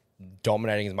young and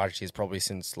dominating as much as he's probably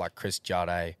since like Chris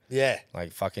Jardine. Yeah,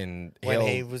 Like fucking when he'll-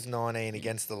 he was 19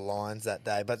 against the Lions that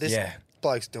day. But this Yeah.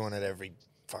 bloke's doing it every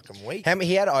fucking week. How many-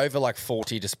 he had over like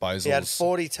 40 disposals. He had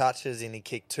 40 touches and he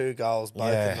kicked 2 goals,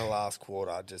 both Yeah. in the last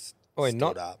quarter. Just Oi,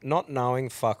 stood up. not knowing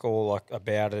fuck all like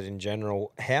about it in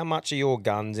general. How much are your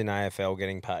guns in AFL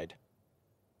getting paid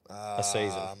a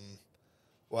season?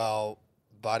 Well,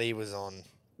 Buddy was on.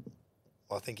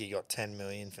 I think he got 10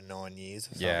 million for 9 years. Or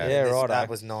something. Yeah. Yeah, This- right, That eh?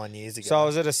 was 9 years ago. So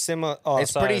is it a similar? Oh,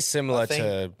 it's so, pretty similar I think-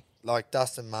 to like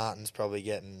Dustin Martin's probably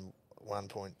getting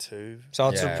 1.2. So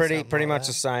it's Yeah. a pretty Something like much that.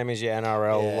 the same as your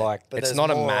NRL. Yeah, Like, but it's there's not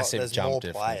a more- massive there's jump more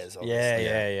difference. players. yeah,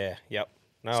 Obviously. Yep.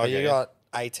 No, So I you get it. got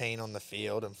 18 on the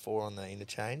field and 4 on the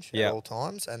interchange Yeah. at all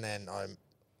times, and then I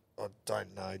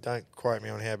don't know. Don't quote me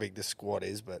on how big the squad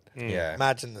is, but yeah.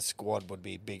 imagine the squad would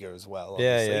be bigger as well.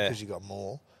 Yeah, Obviously, yeah. because you got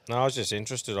more. No, I was just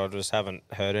interested. I just haven't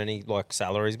heard any like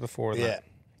salaries before. And Yeah. that.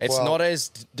 It's Well, not as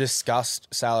discussed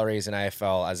salaries in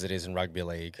AFL as it is in rugby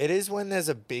league. It is when there's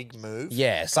a big move.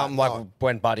 Yeah, something but like not-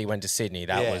 when Buddy went to Sydney,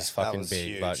 that Yeah, was that fucking was big.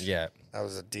 huge. But yeah, That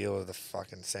was a deal of the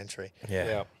fucking century.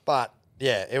 yeah, But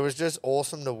yeah, it was just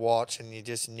awesome to watch, and you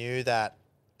just knew that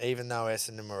even though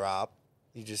Essendon were up,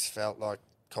 you just felt like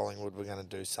Collingwood were going to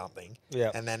do something.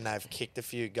 Yeah. And then they've kicked a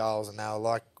few goals, and they were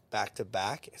like back to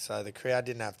back, so the crowd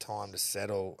didn't have time to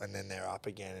settle, and then they're up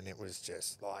again, and it was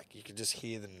just like you could just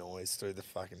hear the noise through the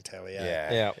fucking telly.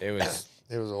 yeah, Yeah. It was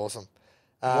It was awesome.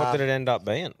 What did it end up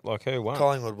being? Like who won?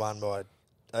 Collingwood won by. It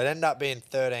ended up being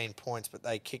 13 points, but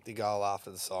they kicked the goal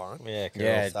after the siren. Yeah, cool.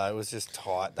 Yeah. So it was just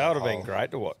tight. That would have been whole-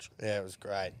 great to watch. Yeah, it was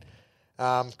great.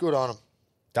 Good on them.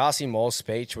 Darcy Moore's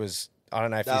speech was. I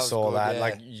don't know if That you was saw good, that. yeah.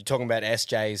 Like you're talking about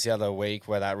SJ's the other week,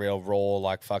 where that real raw,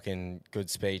 like fucking good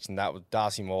speech, and that was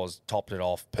Darcy Moore's topped it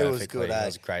off It was perfectly. good, It eh?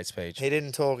 was a great speech. He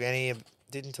didn't talk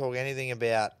anything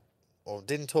about, or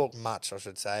didn't talk much, I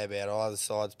should say, about either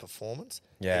side's performance.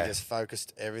 Yeah. He just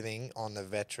focused everything on the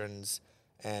veterans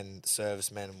and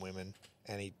servicemen and women,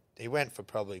 and he went for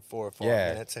probably 4 or 5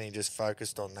 Yeah. minutes, and he just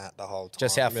focused on that the whole time.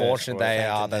 Just how fortunate they Thanking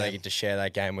are that they them. get to share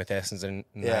that game with Essendon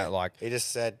and Yeah, that. Like, he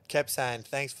just kept saying,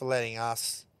 thanks for letting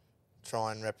us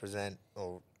try and represent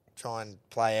or try and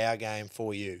play our game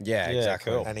for you. Yeah,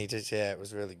 exactly. cool. And he just, it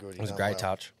was really good. It was a great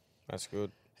touch. That's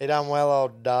good. He done well,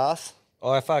 old Darth.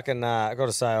 I fucking, I got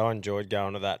to say, I enjoyed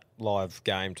going to that live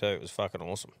game too. It was fucking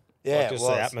awesome. Yeah, like, it just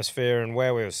was. the atmosphere and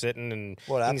where we were sitting, and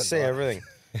What you can happened, see bro? everything.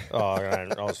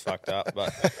 I was fucked up,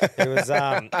 but it was.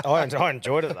 I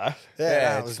enjoyed it though.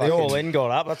 Yeah, it was The all in got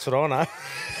up. That's what I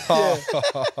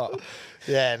know.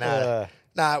 Yeah,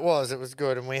 no, it was. It was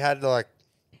good, and we had I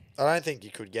don't think you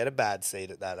could get a bad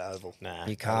seat at that oval. Nah,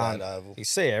 You can't. Oval. you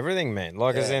see everything, man.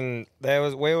 Like as Yeah. in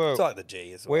we were It's like the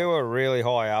G as well. we were really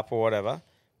high up or whatever,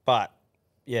 but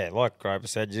yeah, like Groper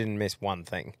said, you didn't miss one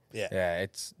thing. Yeah, Yeah,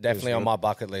 it's definitely on my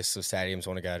bucket list of stadiums I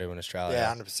want to go to in Australia.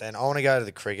 yeah, 100%. I want to go to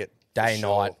the cricket. Day for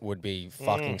sure. night would be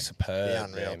fucking superb. Be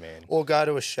unreal. Yeah, man. Or go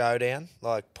to a showdown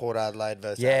like Port Adelaide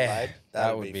versus Yeah, Adelaide.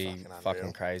 that would be fucking fucking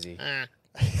unreal. crazy.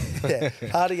 Yeah,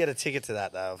 hard to get a ticket to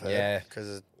that though. I've heard. Yeah.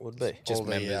 because Would be. Just all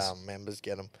members. the members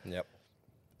get them. Yep.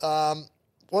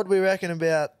 What do we reckon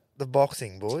about the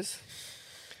boxing, boys?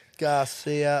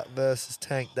 Garcia versus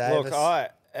Tank Davis.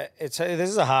 Look, this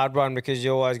is a hard one because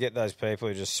you always get those people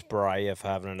who just spray you for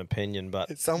having an opinion.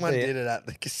 But Someone did it at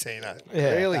the casino.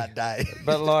 Yeah. Really? That day.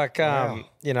 But like,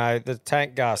 you know, the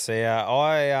Tank Garcia,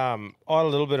 I had a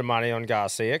little bit of money on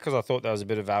Garcia because I thought there was a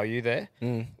bit of value there.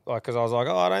 Like, because I was like,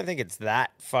 I don't think it's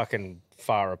that fucking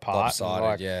far apart. And, Lopsided,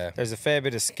 like, yeah. There's a fair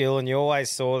bit of skill, and you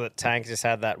always saw that Tank just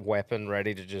had that weapon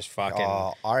ready to just fucking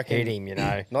I reckon- hit him. You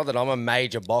know. Not that I'm a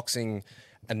major boxing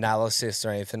analyst or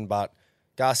anything, but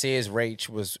Garcia's reach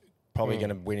was probably going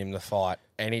to win him the fight,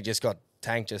 and he just got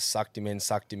Tank just sucked him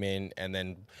in, and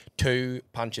then 2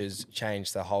 punches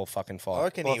changed the whole fucking fight. I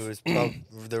reckon he was.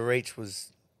 The reach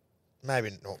was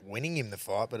maybe not winning him the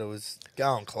fight, but it was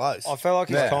going close. I felt like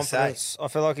his Yeah. confidence. I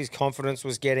felt like his confidence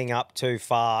was getting up too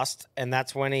fast, and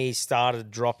that's when he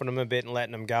started dropping him a bit and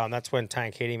letting him go, and that's when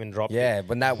Tank hit him and dropped him.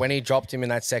 Yeah, when he dropped him in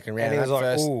that second round, And he was that like,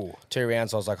 first ooh. 2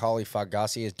 rounds, I was like, holy fuck,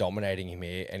 Garcia's dominating him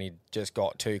here, and he just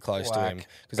got too close to Whack. him.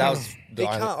 Because that was the He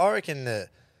only, can't, I reckon the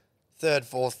 3rd,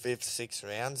 4th, 5th, 6th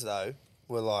rounds though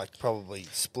were like probably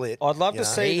split. I'd love you to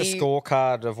know? see the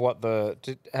scorecard of what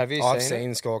have you I've seen seen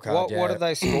it? the scorecard, What yeah. did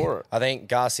they score it? I think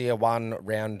Garcia won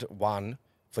round 1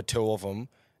 for 2 of them,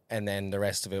 and then the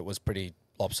rest of it was pretty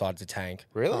lopsided to Tank.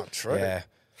 Really? Oh, true. Yeah.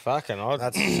 Fucking odd.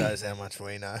 That shows how much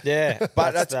we know. Yeah,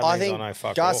 But that's, that I means think know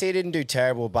fuck Garcia all. didn't do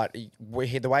terrible, but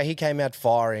the way he came out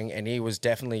firing, and he was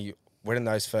definitely winning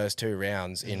those first 2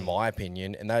 rounds, in my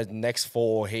opinion. And those next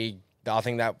 4, I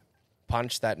think that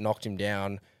punch that knocked him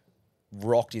down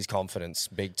rocked his confidence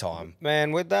big time.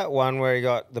 Man, with that one where he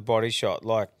got the body shot,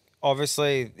 like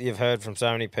obviously you've heard from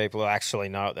so many people who actually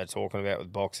know what they're talking about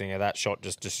with boxing, and that shot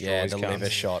just destroys. Yeah, the cunts. liver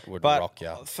shot would But rock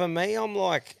you. for me, I'm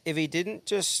like, if he didn't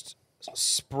just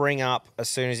spring up as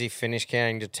soon as he finished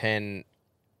counting to 10,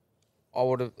 I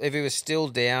would have. If he was still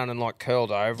down and like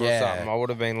curled over or Yeah. something, I would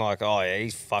have been like, oh yeah,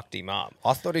 he's fucked him up.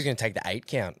 I thought he was going to take the 8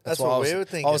 count. That's why what I was, we were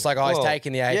thinking. I was like, he's Well,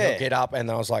 taking the 8, yeah. he'll get up. And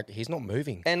then I was like, he's not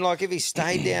moving. And like if he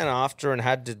stayed down after and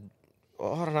had to,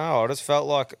 I don't know. I just felt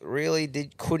like really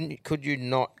could you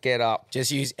not get up?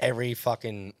 Just use every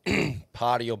fucking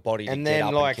part of your body to And get then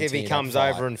up like and if he continue comes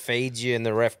that fight. over and feeds you and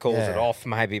the ref calls it Yeah. off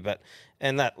maybe, but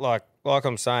and that like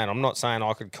I'm saying, I'm not saying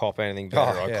I could cop anything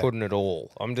better. Oh, yeah. I couldn't at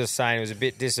all. I'm just saying it was a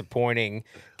bit disappointing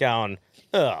going,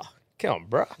 ugh, come on,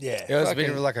 bruh. Yeah. It was a bit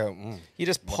fucking- of like a... You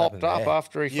just What popped happened up there?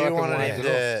 after he You fucking wanted waved him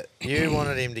it off. to. You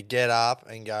wanted him to get up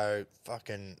and go,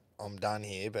 "Fucking, I'm done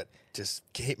here," but just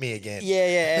hit me again.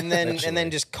 Yeah, and then Literally.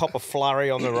 just cop a flurry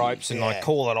on the ropes and like Yeah.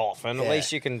 call it off, and at Yeah.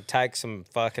 least you can take some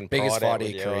fucking Biggest pride out fight of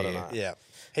with your you, I don't career. know. Yeah.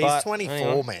 He's But, 24, hang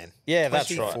on. man. Yeah,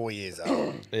 that's right. 24 years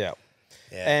old. Yeah.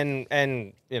 Yeah.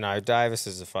 And you know, Davis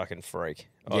is a fucking freak,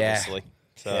 obviously.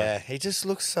 So Yeah, he just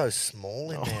looks so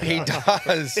small in there. He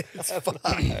does. It's fucked.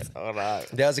 I don't know.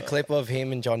 There was a clip of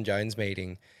him and John Jones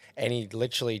meeting, and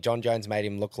John Jones made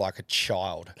him look like a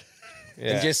child.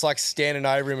 Yeah. And just like standing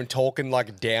over him and talking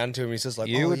like down to him. He's just like,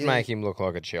 You "Oh, would yeah." make him look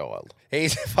like a child,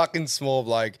 He's a fucking small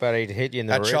bloke. but he'd hit you in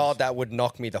the A ribs. child that would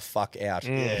knock me the fuck out.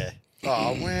 Yeah.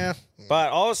 Oh, well.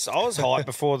 But I was hyped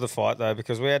before the fight though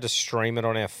because we had to stream it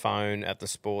on our phone at the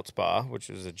sports bar, which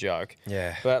was a joke.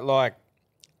 Yeah. But like,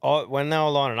 when they were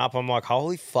lining up, I'm like,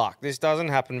 holy fuck, this doesn't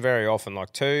happen very often.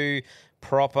 Like 2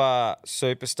 proper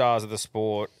superstars of the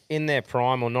sport in their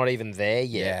prime or not even there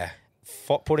yet. Yeah.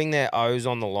 Putting their O's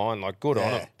on the line, like good on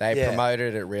Yeah. them. They Yeah.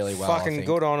 promoted it really well. I Fucking think.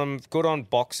 good on them. Good on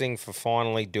boxing for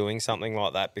finally doing something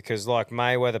like that because like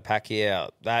Mayweather, Pacquiao,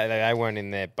 they weren't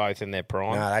in there both in their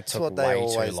prime. No, that That's took what way they too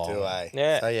always long. do, eh?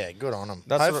 Yeah. So, yeah, good on them.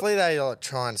 That's Hopefully they like,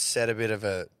 try and set a bit of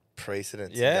a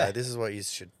precedence. Yeah. And go, this is what you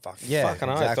should fucking Fucking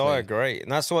oath, exactly. I agree.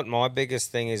 And that's what my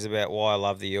biggest thing is about why I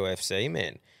love the UFC,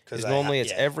 man. Because they normally ha-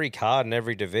 it's yeah. every card and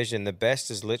every division. The best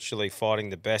is literally fighting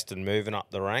the best and moving up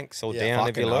the ranks or down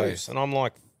if you fucking lose. oath. And I'm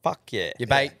like, fuck yeah.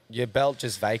 Your belt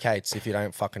just vacates if you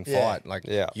don't fucking Yeah. fight. Like,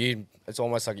 Yeah. it's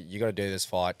almost like you got to do this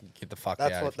fight. Get the fuck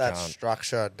That's out what if you that can't.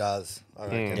 structure does, I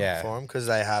reckon, Yeah. for them, because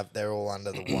they're all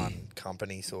under the one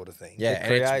company sort of thing. Yeah, It and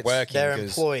creates- it's working. They're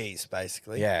 'cause- employees,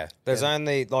 basically. Yeah. There's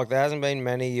only, like, there hasn't been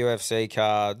many UFC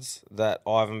cards that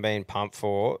I haven't been pumped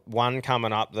for. One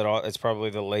coming up that it's probably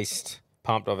the least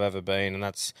pumped I've ever been, and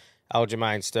that's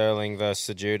Aljamain Sterling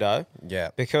versus Cejudo. Yeah.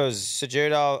 Because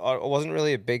Cejudo, I wasn't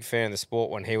really a big fan of the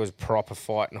sport when he was proper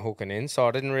fighting, hooking in, so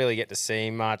I didn't really get to see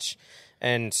him much.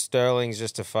 And Sterling's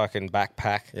just a fucking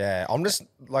backpack. Yeah. I'm just,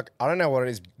 like, I don't know what it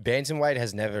is. Bantamweight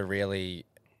has never really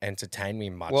entertained me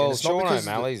much. Well, and it's not Sean because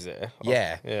O'Malley's there.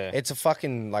 Yeah. Yeah. It's a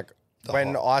fucking, like,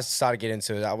 when I started getting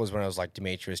into it, that was when it was like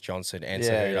Demetrius Johnson and Yeah,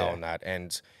 Cejudo yeah. and that.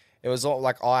 And it was all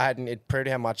like, it proved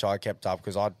how much I kept up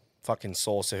because I fucking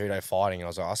saw Cejudo fighting and I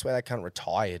was like, I swear that cunt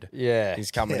retired. Yeah. He's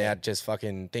coming out just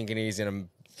fucking thinking he's in a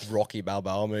Rocky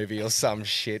Balboa movie or some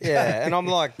shit. Yeah, and I'm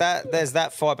like, there's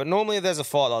that fight. But normally if there's a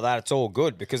fight like that, it's all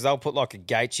good because they'll put like a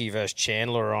Gaethje versus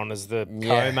Chandler on as the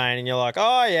co-main and you're like,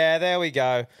 oh, yeah, there we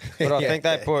go. But I think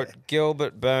they put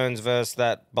Gilbert Burns versus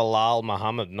that Bilal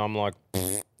Muhammad and I'm like,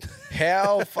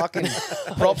 How fucking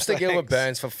props to Gilbert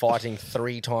Burns for fighting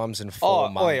 3 times in 4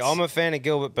 months. Wait, I'm a fan of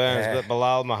Gilbert Burns, Yeah. but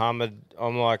Bilal Muhammad,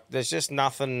 I'm like, there's just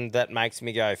nothing that makes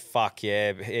me go, fuck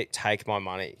yeah, take my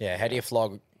money. Yeah, how do you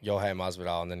flog Yohei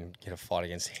Masvidal and then get a fight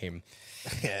against him?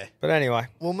 Yeah. But anyway.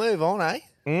 We'll move on, eh?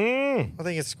 I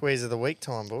think it's Squeeze of the Week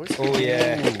time, boys. Oh,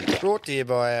 yeah. Brought to you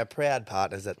by our proud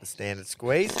partners at the Standard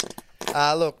Squeeze.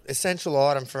 Look, essential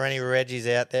item for any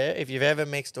Reggies out there. If you've ever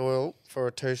mixed oil for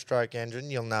a 2-stroke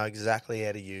engine, you'll know exactly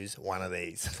how to use one of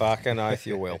these. Fucking oath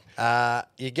you will.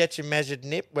 You get your measured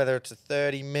nip, whether it's a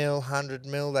 30 mil, 100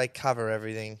 mil, they cover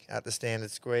everything at the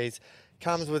Standard Squeeze.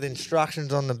 Comes with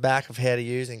instructions on the back of how to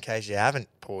use in case you haven't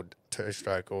poured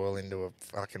 2-stroke oil into a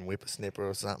fucking whippersnipper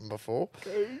or something before.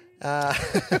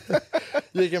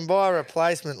 You can buy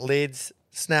replacement lids,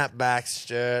 snapbacks,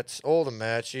 shirts, all the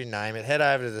merch, you name it. Head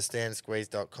over to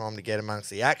thestandardsqueeze.com to get amongst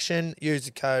the action. Use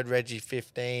the code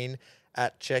Reggie15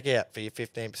 at checkout for your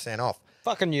 15% off.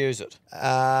 Fucking use it.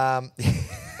 I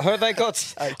I heard they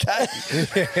got. okay.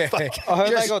 I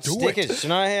heard they got stickers. Do you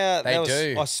know how They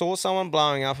do. I saw someone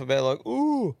blowing up about like,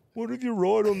 "Ooh, what if you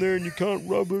write on there and you can't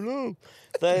rub it up?"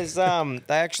 There's they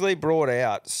actually brought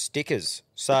out stickers,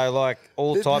 so like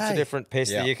all Did types they? of different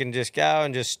piss Yeah. that you can just go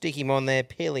and just stick him on there,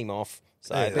 peel him off.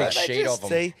 So Yeah, they, sheet of 'em.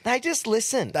 See, they just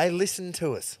listen. they listen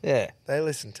to us. Yeah. They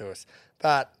listen to us.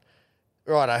 But,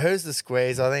 righto, who's the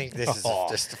squeeze? I think this is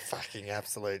just a fucking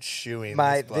absolute shoe-in.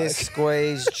 Mate, bloke. this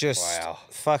squeeze just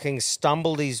fucking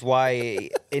stumbled his way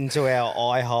into our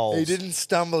eye holes. He didn't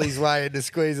stumble his way into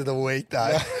Squeeze of the Week,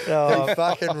 though. Oh. He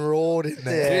fucking roared in He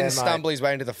there. didn't mate. stumble his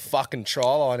way into the fucking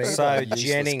trial line. either, So you useless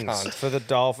Jennings cunt. for the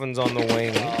Dolphins on the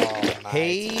wing.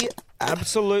 He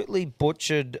absolutely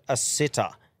butchered a sitter,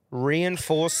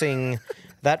 reinforcing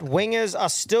that wingers are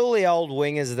still the old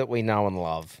wingers that we know and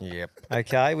love. Yep.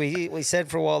 Okay, we said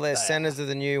for a while their centers are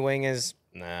the new wingers.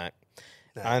 No.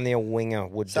 Only a winger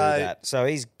would do So- that. So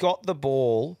he's got the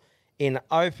ball in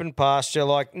open pasture,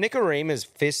 like Nicarima's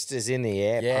fist is in the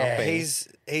air. Yeah, pumping.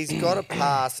 He's got a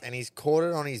pass and he's caught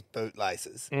it on his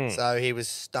bootlaces. So he was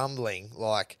stumbling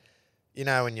like, you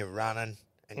know, when you're running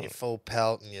and you're full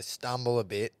pelt and you stumble a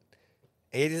bit.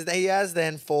 He has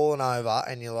then fallen over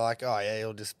and you're like, oh, yeah,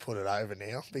 he'll just put it over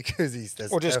now because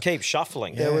or just keep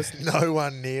shuffling. there was no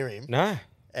one near him. No.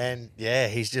 And, yeah,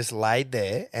 he's just laid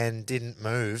there and didn't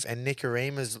move. And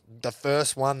Nicarima's the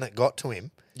first one that got to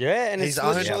him. Yeah, and His it's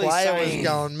own literally player was saying,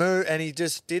 going move, and he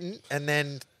just didn't. And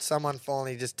then someone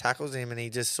finally just tackles him, and he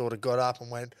just sort of got up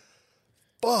and went,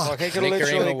 "Fuck!" like he could Nicarima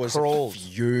literally was crawl.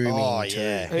 fuming Oh, too.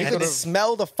 yeah. He And could this-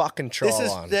 smell the fucking trial This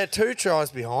is line. they're 2 tries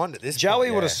behind at this Joey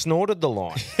point. would have snorted the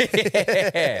line.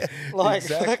 Yeah. Like,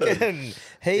 fucking,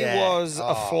 he Yeah. was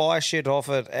a fly shit off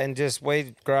it, and just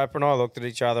Groper and I looked at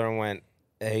each other and went,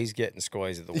 he's getting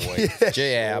squeeze of the week.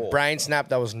 Yeah, brain snap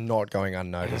that was not going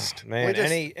unnoticed. Man, We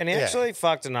just- and he yeah. actually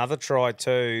fucked another try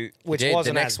too, which did, the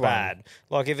wasn't next as one. bad.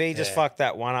 Like if he just fucked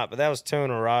that one up, but that was 2 in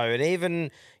a row, and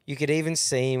even you could even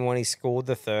see him when he scored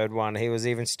the third one, he was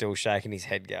even still shaking his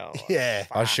head, going, like, Yeah.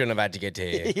 I shouldn't have had to get to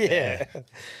here. yeah.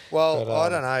 Well, I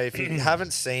don't know if you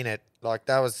haven't seen it. Like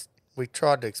that was. We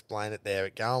tried to explain it there.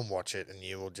 Go and watch it, and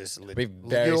you will just Be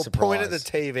very you'll point at the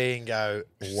surprised. TV and go,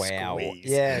 Wow. Squeeze.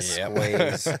 Yeah, Yep.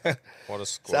 squeeze. What a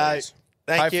So squeeze.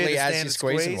 thank Hopefully, you, the as Standard you're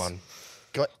squeezing Squeeze. one.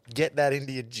 Get that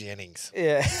into your Jennings.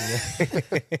 Yeah.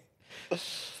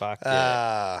 Fuck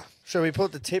yeah. Shall we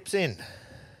put the tips in?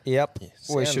 Yep.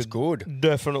 We sounds should good.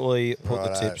 definitely put the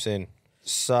Righto. tips in.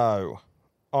 So,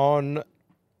 on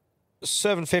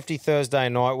 7:50 Thursday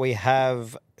night, we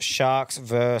have Sharks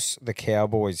versus the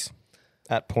Cowboys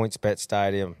at PointsBet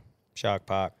Stadium, Shark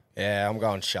Park. Yeah, I'm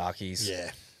going Sharkies.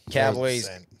 Yeah. Cowboys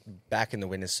 100%. back in the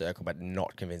winner's circle, but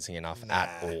not convincing enough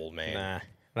at all, man.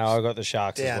 No, I got the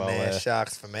Sharks as Down well there, there.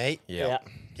 Sharks for me. Yeah.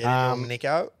 Get it on,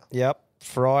 Nico. Yep.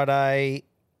 Friday,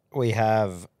 we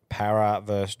have Para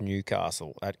versus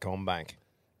Newcastle at Combank.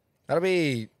 That'll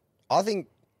be. I think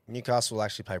Newcastle will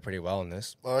actually play pretty well in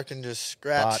this. I can just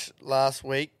scratch last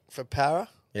week for Para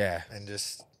Yeah, and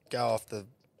just go off the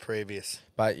previous.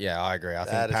 but yeah, I agree. I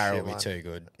That think is Para shit will be one. too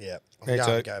good. Yep. Me I'm going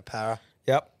too. to go Para.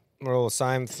 Yep. We're all the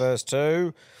same first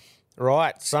two.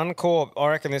 Right. Suncorp, I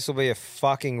reckon this will be a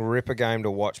fucking ripper game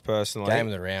to watch personally. Game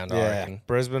of the round, I Yeah. reckon.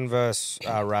 Brisbane versus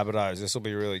Rabbitohs. This will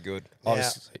be really good.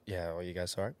 Obviously, yeah. Well, you go.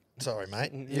 Sorry. Sorry,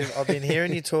 mate. I've been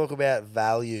hearing you talk about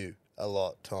value a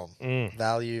lot, Tom.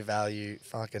 Value,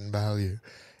 fucking value.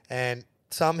 And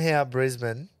somehow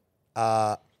Brisbane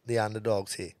are the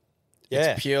underdogs here.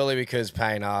 Yeah. It's purely because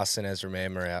Payne, Arse, and Ezra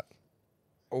Mam are out.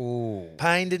 Ooh.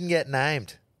 Payne didn't get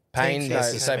named. Payne, Team so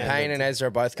suspended. Payne and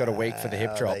Ezra both got a week for the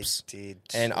hip drops. They did.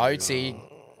 And Oatsy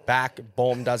back,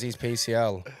 boom, does his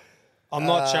PCL. I'm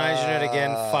not changing it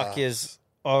again. Fuck yous.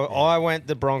 I went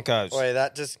the Broncos. Boy,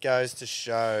 that just goes to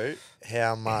show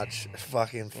how much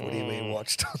fucking footy we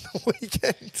watched on the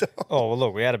weekend. Tom. Oh, well,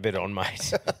 look, we had a bit on,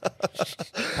 mate.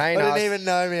 Payne, I Arse, didn't even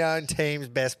know my own team's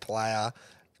best player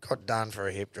got done for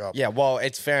a hip drop. yeah, well,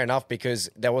 it's fair enough because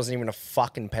there wasn't even a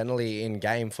fucking penalty in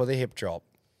game for the hip drop.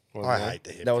 I hate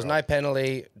the hip There was drop. no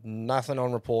penalty, nothing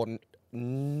on report,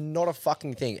 not a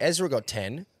fucking thing. Ezra got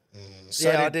 10.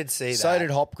 Yeah, I did see So that. did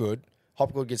Hopgood.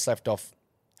 Hopgood gets left off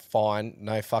fine,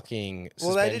 no fucking Well,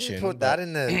 suspension. they didn't put that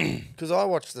in the because I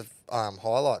watched the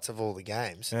highlights of all the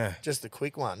games, Yeah. just the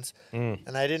quick ones, and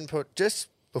they didn't put just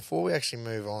before we actually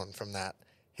move on from that.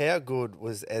 How good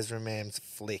was Ezra Mam's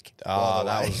flick? by Oh, the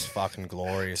that way, was fucking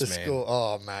glorious, to man. score.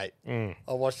 Oh, mate,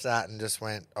 I watched that and just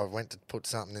went. I went to put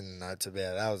something in the notes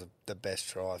about it. That was the best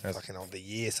try fucking of the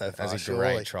year so far. That's a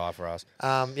surely. great try for us.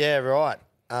 Yeah, right.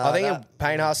 I think that-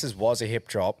 Payne Haas's was a hip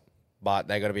drop, but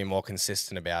they got to be more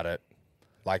consistent about it.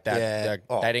 Like that, Yeah.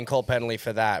 they didn't call penalty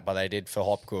for that, but they did for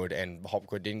Hopgood, and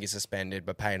Hopgood didn't get suspended,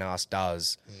 but Payne Haas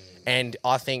does. And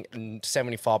I think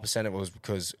 75% of it was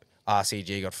because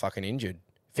RCG got fucking injured.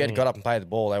 If he had got up and played the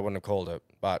ball, they wouldn't have called it.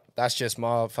 But that's just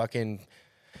my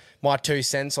 2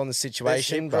 cents on the This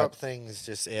situation. hip drop But thing's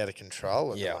just out of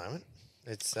control at Yeah. the moment.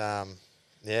 It's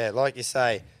like you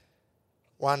say,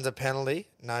 one's a penalty,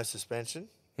 no suspension,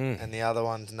 and the other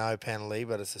one's no penalty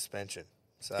but a suspension.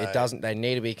 So it doesn't. They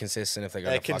need to be consistent if they're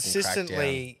They're going to fucking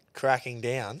consistently cracking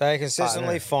down. They're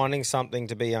consistently finding something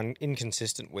to be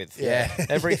inconsistent with. Yeah.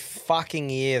 Every fucking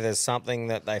year there's something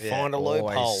that they find a always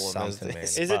loophole. And something,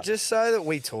 there's this, Is it just so that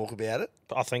we talk about it,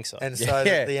 I think so. and so Yeah.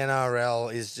 that the NRL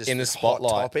is just In the hot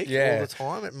spotlight. topic Yeah. all the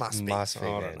time? It must be. Must be, I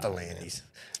man. don't know, the Landys.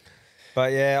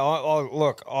 But yeah,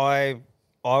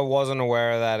 I wasn't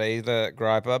aware of that either,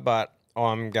 Groper, but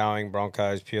I'm going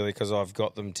Broncos purely because I've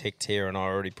got them ticked here and I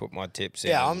already put my tips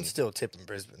in. Yeah, I'm and still tipping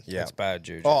Brisbane. Yeah. It's bad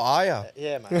juju. Oh, are you?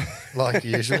 Yeah, mate. Like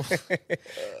usual.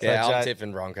 Yeah, I'm Jay-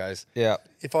 tipping Broncos. Yeah.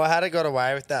 If I had got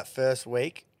away with that first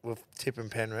week with tipping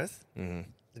Penrith,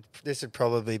 this would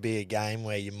probably be a game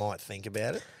where you might think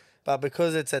about it. But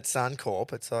because it's at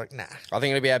Suncorp, it's like, nah. I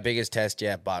think it'll be our biggest test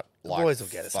yet, but like, boys will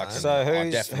get us fucking- home. So oh,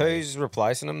 definitely. who's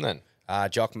replacing them then?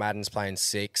 Jock Madden's playing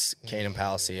 6, Keenan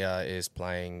Palacia is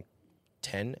playing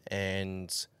 10,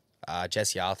 and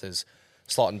Jesse Arthur's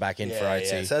slotting back in for OT.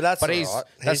 Yeah. So that's but all he's right.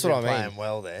 that's He's what been I mean. playing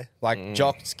well there. Like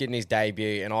Jock's getting his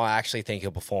debut, and I actually think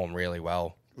he'll perform really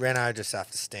well. Renault just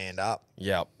have to stand up.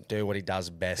 Yep, do what he does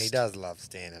best. He does love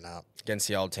standing up. Against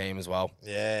the old team as well.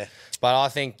 Yeah. But I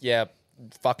think,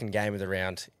 fucking game of the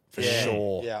round for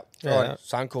sure. Yeah. Yeah.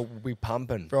 Suncorp will be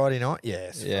pumping. Friday night?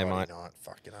 Yes. Yeah, Friday mate. night.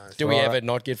 Fucking oath. Do we ever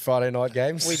not get Friday night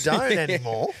games? We don't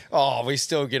anymore. Oh, we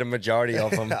still get a majority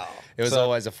of them. No. It was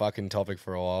always a fucking topic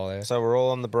for a while there. So we're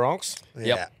all on the Bronx?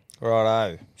 Yeah.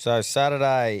 Righto. So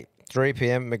Saturday, 3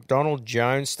 p.m, McDonald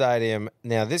Jones Stadium.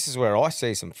 Now, this is where I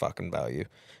see some fucking value.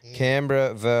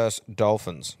 Canberra versus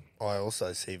Dolphins. I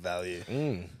also see value.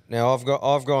 Now,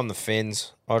 I've gone the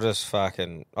Finns. I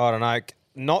don't know.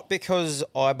 Not because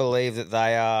I believe that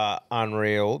they are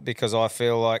unreal, because I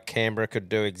feel like Canberra could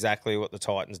do exactly what the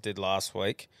Titans did last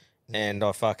week, and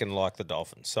I fucking like the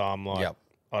Dolphins. So I'm like, Yep.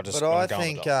 I'm But I going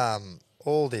think Dolphins.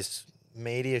 all this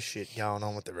media shit going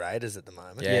on with the Raiders at the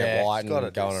moment. Yeah, White He's gotta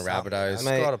and do going to something. Rabbitohs. He's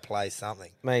Mate. got to play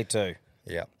something. Me too.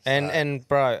 Yeah. And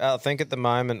bro, I think at the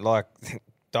moment, like,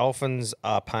 Dolphins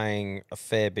are paying a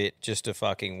fair bit just to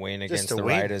fucking win against to the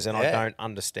win, Raiders, and I yeah. don't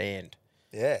understand.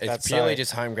 Yeah. It's That's purely so-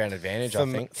 just home ground advantage, I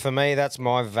think. For me, that's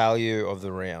my value of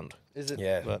the round. Is it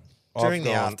Yeah. But during I've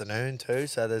the gone- afternoon too?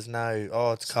 So there's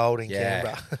no, it's cold in Yeah.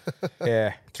 Canberra.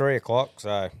 Yeah, 3 o'clock.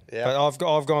 So, Yeah. but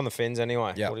I've gone the Fins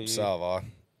anyway. Yeah, What do you- so have I.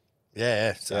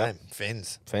 yeah, same.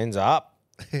 Fins. Fins up.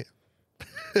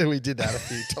 We did that a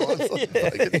few times on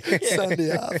fucking Sunday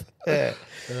half.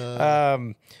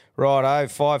 Righto,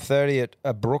 5:30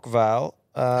 at Brookvale.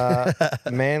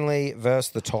 Manly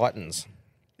versus the Titans.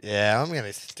 Yeah, I'm going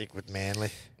to stick with Manly.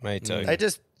 Me too. They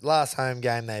just, last home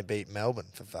game, they beat Melbourne,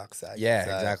 for fuck's sake. Yeah,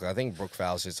 So exactly. I think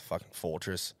Brookvale's just a fucking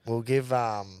fortress. We'll give,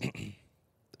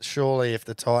 surely if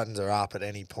the Titans are up at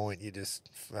any point, you just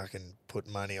fucking put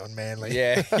money on Manly.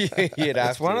 Yeah, you'd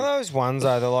have It's one of those ones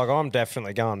though. They're like, I'm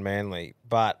definitely going Manly,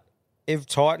 but if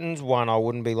Titans won, I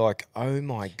wouldn't be like, oh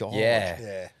my god. Yeah.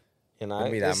 Yeah. you know,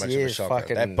 Wouldn't be that this much of a year's shocker.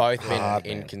 fucking They've both been hard,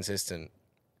 man. inconsistent.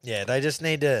 Yeah, they just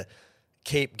need to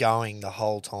keep going the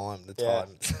whole time, the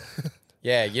Titans.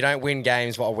 Yeah, you don't win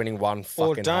games while winning one Or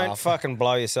fucking don't half. fucking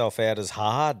blow yourself out as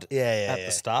hard Yeah, at yeah.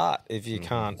 the start if you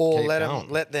can't Or keep let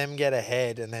going. them get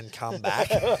ahead and then come back.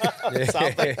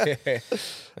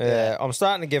 Yeah, I'm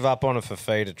starting to give up on it for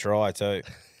Fee to try too.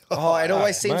 Oh, it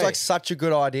always seems mate. like such a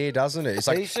good idea, doesn't it? It's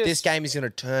like He's just- this game is going to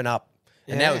turn up.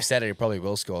 And now Yeah. we've said it, he probably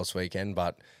will score this weekend,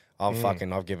 but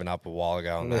I've given up a while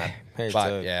ago on that. me But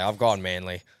too. yeah, I've gone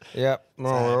Manly. Yep,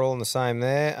 well, we're all in the same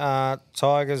there.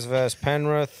 Tigers versus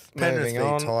Penrith. Penrith Moving v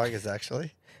on. Tigers,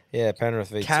 actually. Yeah, Penrith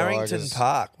v Carrington Tigers.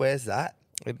 Park, where's that?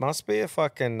 It must be a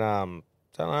fucking don't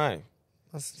know.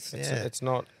 Yeah. It's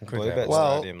not Bluebet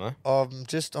Well, Stadium though. I'm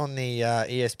just on the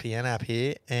ESPN app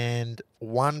here, and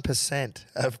 1%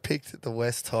 have picked the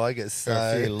West Tigers.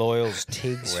 A few So, Loyals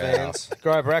Tigs Wow. fans.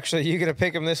 Grover, actually, you going to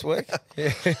pick them this week?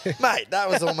 mate, that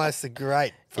was almost a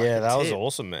great Yeah, that was tip.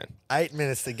 awesome, man. 8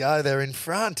 minutes to go, they're in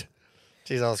front.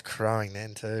 Jeez, I was crowing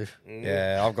then too.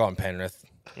 Yeah, I've gone Penrith.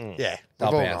 Yeah,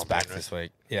 They'll we've all bounce gone back Penrith. this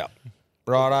week. Yeah.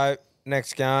 Righto.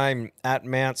 Next game at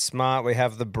Mount Smart, we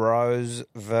have the Bros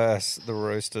versus the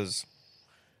Roosters.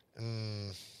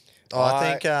 I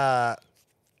think, I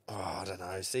don't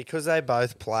know. See, because they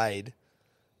both played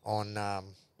on, Yeah.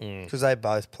 on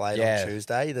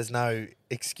Tuesday, there's no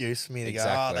excuse for me to go,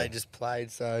 Exactly. they just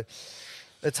played. So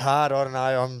it's hard. I don't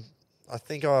know. I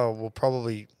think I'll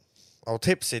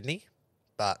tip Sydney,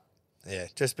 but yeah,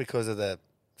 just because of the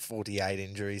 48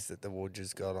 injuries that the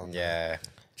Woodgers got on Yeah.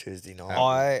 Tuesday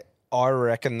night. I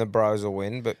reckon the Bros will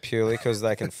win, but purely because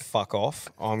they can fuck off,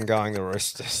 I'm going the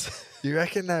Roosters. You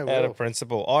reckon they Out will? of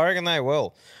principle. I reckon they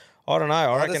will. I don't know.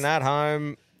 I reckon just- at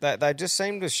home, they just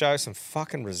seem to show some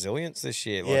fucking resilience this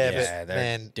year. Like, Yeah, Yeah, but they're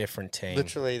man, a different team.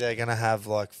 literally they're going to have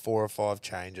like 4 or 5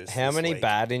 changes. How this many week.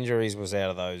 bad injuries was out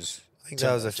of those? I think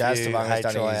there was a Jazz few Tavanga's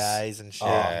done his- HIAs and shit.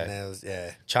 Yeah. And there was,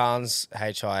 Chance,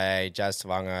 HIA, Jazz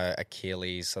Tavanga,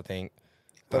 Achilles, I think.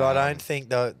 But I don't think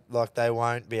though, like they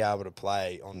won't be able to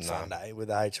play on Sunday with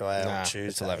the HIA Nah, on it's Tuesday.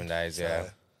 It's 11 days, So, yeah.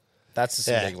 That's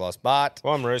a Yeah. big loss. But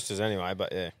Well, I'm Roosters anyway,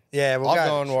 but yeah. Yeah, we'll I've go.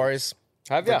 gone Warriors.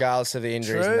 Have ya? Regardless of the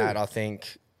injuries True. and that, I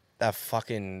think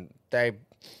they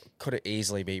could have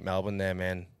easily beat Melbourne there,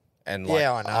 man. And like,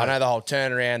 Yeah, I know. I know the whole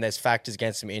turnaround. There's factors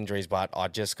against some injuries, but I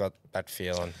just got that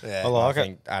feeling. Yeah. I like I it.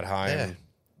 think at home,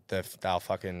 Yeah. they'll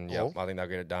fucking. Yep, Well. I think they'll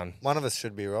get it done. One of us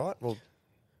should be right. Well,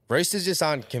 Roosters just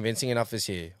aren't convincing enough this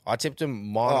year. I tipped them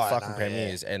minor I fucking know,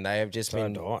 premiers, and they have just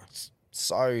been do I.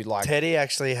 so like. Teddy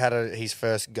actually had his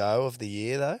first go of the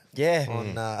year though Yeah.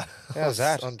 on How's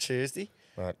that? on Tuesday.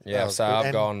 But That yeah, was so good. I've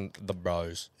And- gone the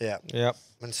Bros. Yeah, Yep.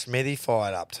 and Smithy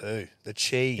fired up too. The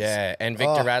cheese. Yeah, and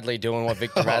Victor Radley doing what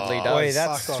Victor Radley does. Boy,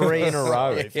 that's Fuck 3 in a off.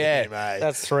 row. Yeah. mate.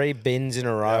 That's 3 bins in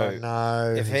a row. I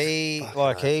know. If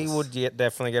he would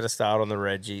definitely get a start on the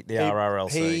Reggie, the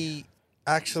RRLC. He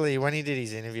actually, when he did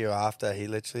his interview after, he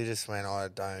literally just went,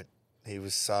 he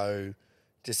was so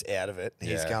just out of it.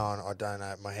 He's Yeah. going, I don't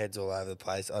know. My head's all over the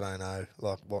place. I don't know.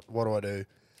 Like, what do I do?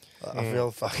 I feel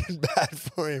fucking bad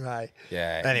for him, eh?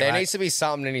 Yeah. Anyway. There needs to be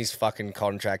something in his fucking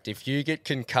contract. If you get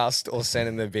concussed or sent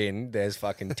in the bin, there's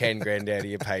fucking 10 grand out of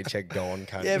your paycheck gone,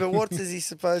 cunt. Yeah, but what is he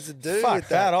supposed to do Fuck with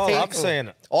that. I love People- seeing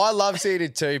it. I love seeing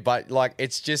it too, but like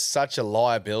it's just such a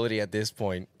liability at this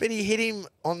point. But he hit him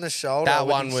on the shoulder That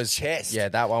with one his was chest. Yeah,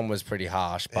 that one was pretty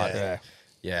harsh, but Yeah.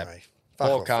 yeah. Anyway, fuck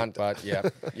Poor off, cunt, Victor. but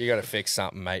yeah, you got to fix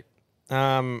something, mate.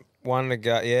 One to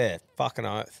go. Yeah, fucking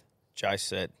oath. Jace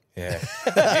said.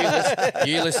 Yeah,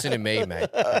 you listen to me, mate.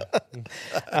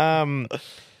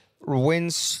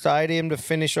 Wins Stadium to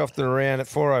finish off the round at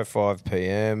 4:05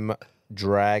 p.m.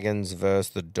 Dragons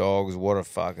versus the Dogs. What a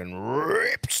fucking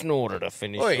rip snorter to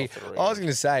finish Oi, off the round. I was going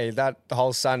to say, that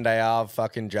whole Sunday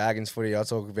fucking Dragons footy I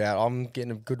talk about, I'm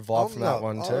getting a good vibe from that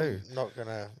one too. I'm not going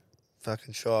to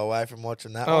fucking shy away from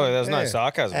watching that Oh, one. there's no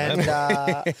sarcasm And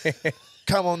there.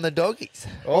 come on the Doggies.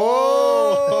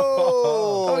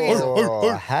 Oh, has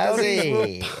Doggies he?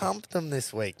 will pump them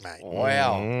this week, mate.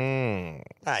 Wow.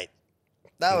 Mate,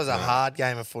 that was a hard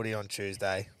game of footy on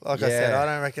Tuesday. Like I said, Yeah. I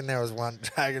don't reckon there was one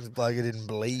Dragons bloke who didn't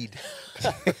bleed.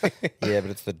 Yeah, but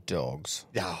it's the Dogs.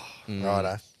 Oh,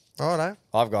 righto.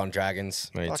 I've gone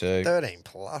Dragons. Me Like too. 13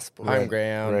 plus, boy. Home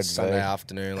ground, Red Sunday V.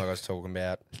 afternoon, like I was talking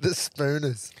about. The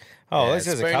Spooners. Oh, Yeah, at least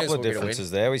there's a Spooners couple of will get a win.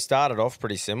 differences there. We started off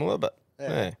pretty similar, but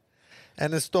yeah.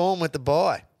 And the Storm with the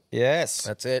bye. Yes.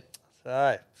 That's it.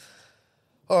 So,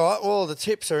 all right, well, the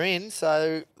tips are in,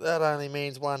 so that only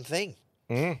means one thing.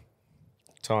 Time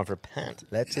for a punt.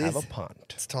 Let's It have a is. punt.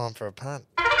 It's time for a punt.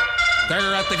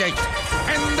 They're at the gate,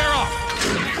 and they're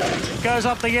off. Goes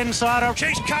up the inside.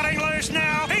 She's cutting loose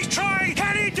now. He's trying.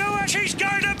 Can he do it? She's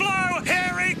going to blow.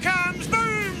 Here he comes.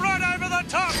 Boom! Right over the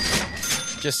top.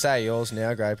 Just say yours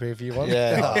now, Grapey, if you want.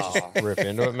 Yeah. Just rip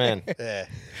into it, man. Yeah,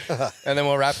 And then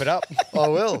we'll wrap it up. I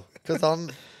will, because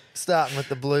I'm starting with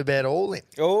the Bluebird All-In.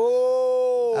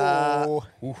 Oh.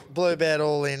 Bluebird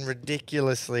All-In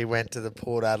ridiculously went to the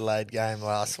Port Adelaide game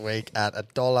last week at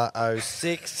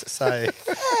 $1.06. So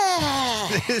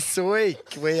this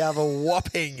week we have a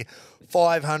whopping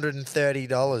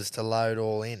 $530 to load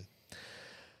all in.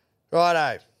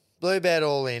 Righto, Bluebird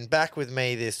All-In back with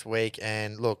me this week,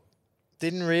 and look,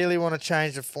 didn't really want to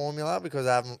change the formula because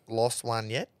I haven't lost one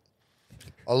yet.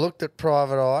 I looked at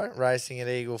Private Eye racing at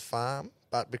Eagle Farm,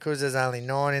 but because there's only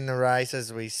 9 in the race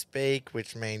as we speak,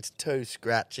 which means 2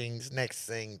 scratchings, next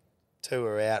thing 2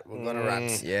 are out. We've got to run.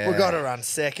 yeah. We've got to run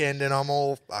second, and I'm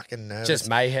all fucking nervous. Just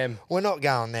mayhem. We're not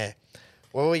going there.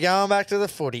 Well, we're going back to the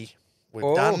footy.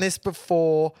 We've done this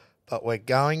before, but we're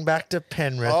going back to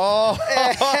Penrith.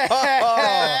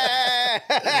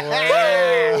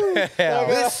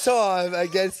 This time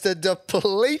against a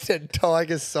depleted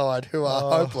Tigers side who are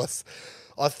hopeless.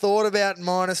 I thought about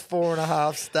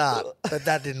 -4.5 start, but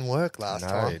that didn't work last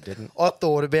time. it didn't. I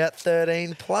thought about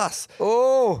 13 plus.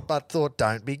 But thought,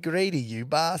 don't be greedy, you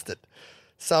bastard.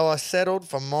 So I settled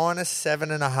for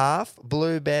 -7.5.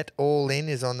 Blue bet all in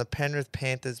is on the Penrith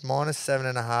Panthers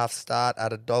 -7.5 start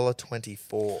at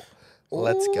 $1.24.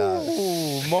 Let's go.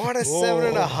 Ooh,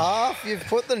 -7.5. You've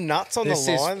put the nuts on This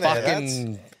the is line there.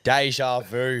 fucking deja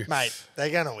vu. Mate, they're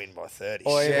going to win by 30.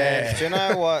 Oi, Shit. man, do you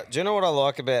know what? Do you know what I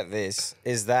like about this?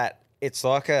 Is that it's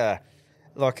like a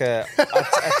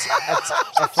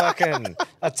fucking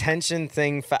attention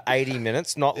thing for 80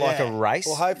 minutes, not like a Yeah. race.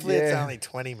 Well, hopefully it's Yeah. only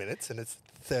 20 minutes and it's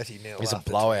 30-0. It's a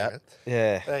after blowout. 20 minutes.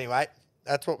 Yeah. But anyway,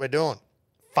 that's what we're doing.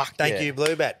 Fuck Thank yeah. you,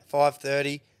 Blue Bet.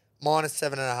 5.30,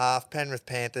 -7.5, Penrith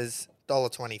Panthers,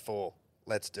 $1.24.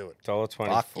 Let's do it.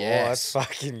 $1.24. Fuck yes. Let's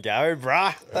fucking go,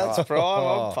 bruh. That's prime.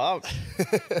 I'm pumped.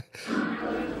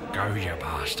 Go, you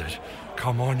bastard.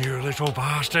 Come on, you little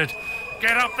bastard.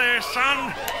 Get up there, son.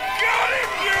 Got him,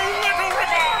 you little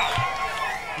ripper.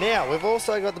 Now, we've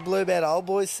also got the Blue Bet Old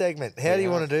Boys segment. How do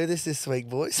you want to do this week,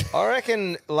 boys? I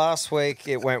reckon last week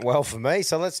it went well for me,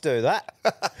 so let's do that.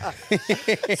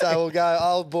 So we'll go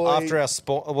Old Boy. After our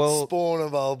spawn of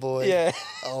Old Boy. Yeah.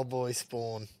 Old Boy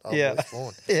spawn. Old Yeah. Boy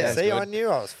spawn. Yeah. See, I Good. knew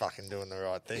I was fucking doing the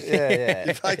right thing. Yeah.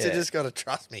 You folks Yeah. have just got to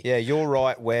trust me. Yeah, you're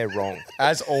right, we're wrong.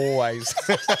 As always.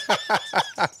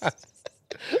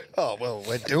 Oh, well,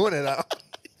 we're doing it.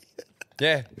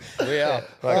 Yeah, we are.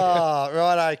 Oh,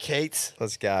 righto, Keats.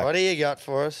 Let's go. What do you got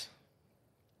for us?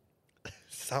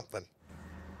 Something.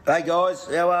 Hey guys,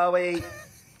 how are we?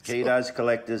 Cheetos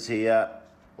Collectors here.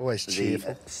 Always The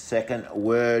cheerful. second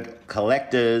word,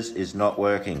 collectors, is not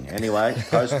working. Anyway,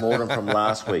 post-mortem from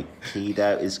last week.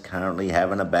 Keto is currently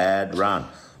having a bad run.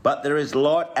 But there is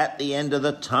light at the end of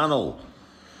the tunnel.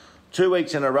 2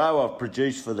 weeks in a row I've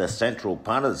produced for the Central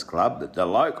Punters Club, the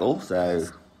local, so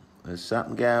there's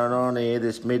something going on here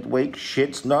this midweek.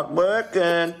 Shit's not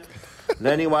working. But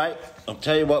anyway, I'll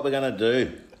tell you what we're going to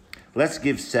do. Let's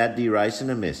give Saturday racing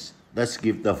a miss. Let's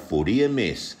give the footy a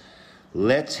miss.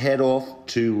 Let's head off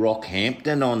to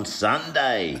Rockhampton on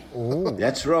Sunday.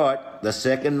 That's right, the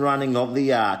second running of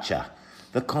the Archer.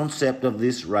 The concept of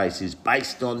this race is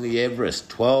based on the Everest.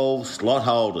 12 slot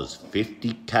holders,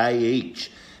 50k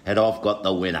each. And I've got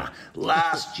the winner.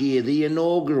 Last year, the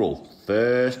inaugural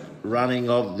first running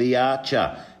of the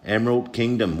Archer, Emerald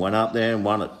Kingdom, went up there and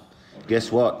won it.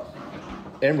 Guess what?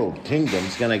 Emerald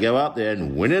Kingdom's going to go up there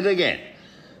and win it again.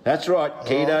 That's right,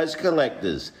 Keto's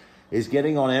Collectors. is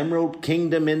getting on Emerald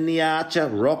Kingdom in the Archer,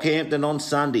 Rockhampton on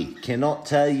Sunday. Cannot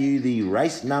tell you the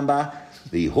race number,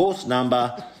 the horse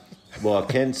number. Well, I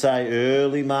can say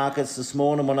early markets this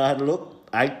morning when I had a look,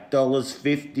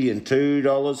 $8.50 and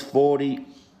 $2.40.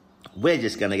 We're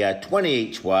just going to go 20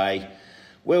 each way.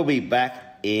 We'll be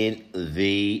back in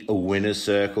the winner's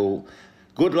circle.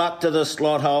 Good luck to the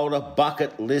slot holder,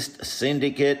 Bucket List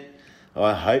Syndicate.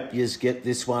 I hope you get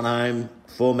this one home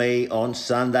for me on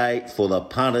Sunday, for the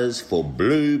punters, for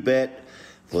Blue Bet,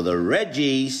 for the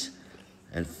Reggies,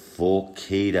 and for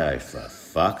Keto, for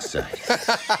fuck's sake.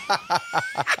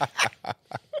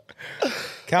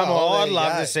 Come on, I'd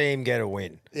love to see him get a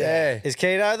win. Yeah. Is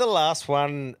Keto the last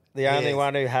one, the only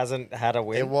one who hasn't had a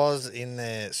win? It was in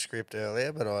the script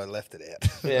earlier, but I left it out.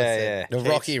 Yeah. The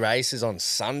Rocky race is on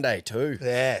Sunday too.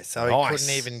 Yeah, so he couldn't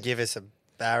even give us a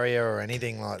barrier or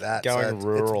anything like that. Going so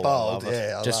rural, It's I bold. love it.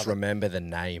 Yeah, I Just love it. remember the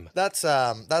name. That's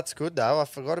good though. I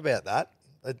forgot about that.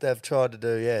 They've tried to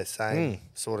do same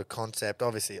sort of concept.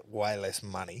 Obviously, way less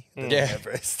money than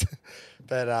Everest,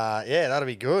 but that'll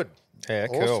be good. Yeah,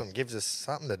 awesome. cool. Gives us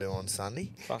something to do on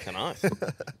Sunday. Fucking oath.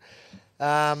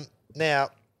 Now,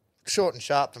 short and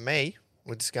sharp for me.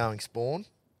 We're just going Spawn.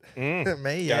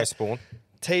 Me, Go Spawn.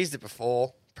 Teased it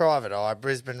before. Private Eye,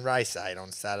 Brisbane, race 8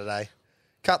 on Saturday.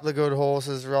 Couple of good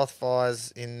horses.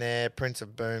 Rothfire's in there. Prince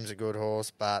of Boom's a good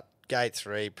horse, but gate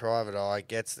 3, Private Eye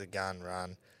gets the gun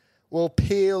run. Will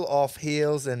peel off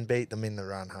heels and beat them in the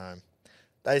run home.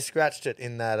 They scratched it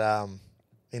in that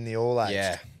in the All Age.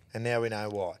 Yeah. And now we know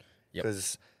why. Yep.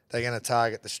 Because they're going to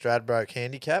target the Stradbroke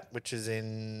handicap, which is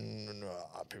in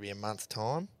probably a month's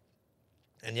time.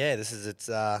 And this is its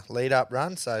lead-up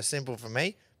run. So simple for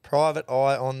me. Private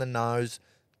Eye on the nose,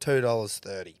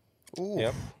 $2.30.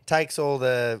 Yep. Takes all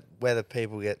the whether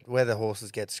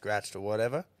horses get scratched or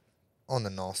whatever on the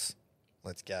nos.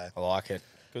 Let's go. I like it.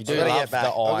 I've do got to love get back. the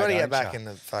I've got to eye, get don't back ya? in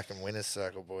the fucking winner's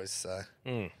circle, boys. So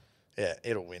yeah,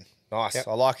 it'll win. Nice. Yep.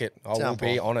 I like it. I will Jump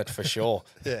be on. on it for sure.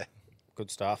 Yeah. Good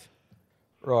stuff.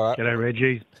 Right. G'day,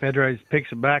 Reggie. Pedro's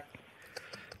picks it back.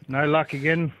 No luck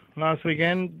again last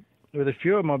weekend with a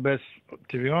few of my bets,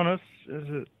 to be honest. It was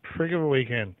a prig of a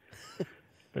weekend.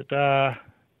 But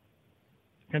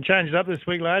can change it up this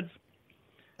week, lads.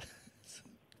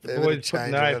 The Fair bit of boys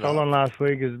putting the changing it AFL up. on last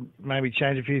week has maybe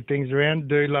changed a few things around.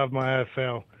 Do love my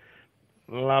AFL.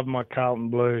 Love my Carlton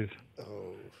Blues.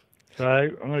 Oh. So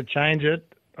I'm going to change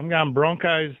it. I'm going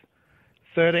Broncos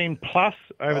 13 plus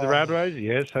over the Radros.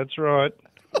 Yes, that's right.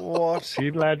 What?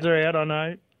 Few lads are out, I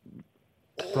know.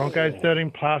 Broncos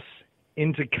 13 plus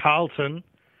into Carlton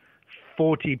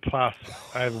 40 plus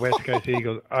over West Coast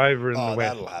Eagles over in the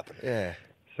West. That'll happen. Yeah.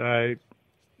 So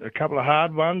a couple of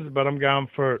hard ones, but I'm going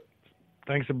for it.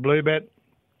 Thanks to Blue Bet.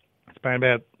 It's paying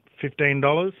about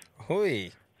 $15. Hui.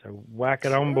 So whack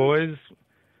it on, boys.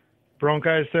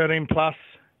 Broncos 13 plus,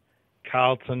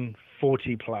 Carlton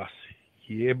 40 plus.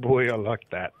 Yeah, boy, I like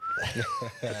that.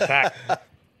 Attack.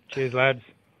 Cheers, lads.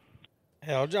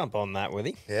 Yeah, I'll jump on that with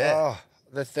you. Yeah. Oh,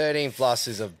 the 13 plus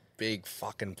is a big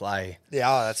fucking play.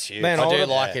 Yeah, that's huge. Man, I do would've-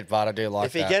 like it, but I do like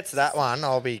if that. he gets that one,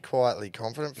 I'll be quietly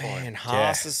confident for him. Man,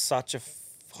 Haas is such a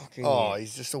fucking... Oh,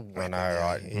 he's just a I winner. know,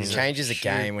 right? He He's a changes the shoot.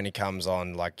 game when he comes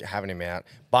on, like having him out.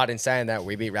 But in saying that,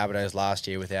 we beat Rabbitohs last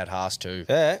year without Haas too.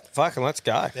 Yeah, fucking let's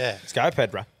go. Yeah. Let's go,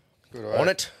 Pedro. Good On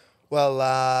it.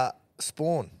 Well,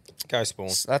 Spawn. Go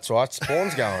Spawn. That's right.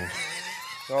 Spawn's going.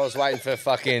 I was waiting for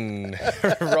fucking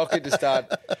Rocket to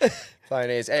start playing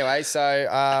his. Anyway, so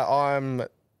I'm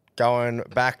going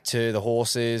back to the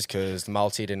horses because the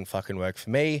multi didn't fucking work for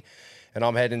me. And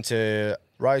I'm heading to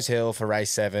Rose Hill for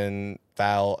race 7,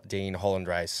 Val Dean Holland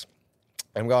race.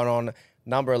 I'm going on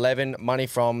number 11, Money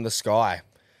from the Sky.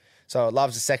 So it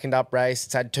loves the second up race.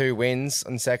 It's had 2 wins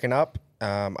on second up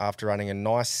after running a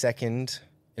nice second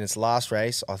in its last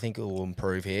race. I think it will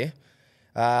improve here.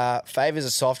 Favours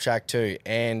a soft track too,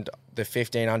 and the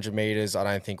 1,500 metres I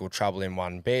don't think will trouble him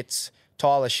one bit.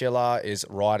 Tyler Schiller is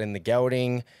right in the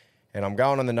gelding, and I'm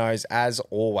going on the nose as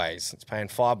always. It's paying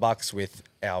 $5 with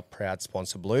our proud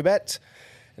sponsor Bluebet,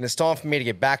 and it's time for me to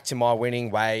get back to my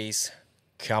winning ways.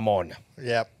 Come on.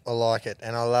 Yep, I like it.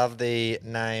 And I love the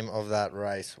name of that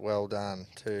race. Well done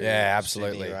to Yeah,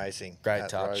 absolutely. Sydney Racing. Great at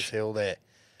touch. Rose Hill there.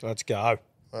 Let's go.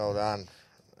 Well done.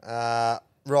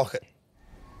 Rocket.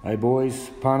 Hey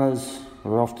boys, punters,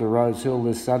 we're off to Rose Hill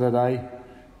this Saturday.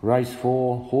 Race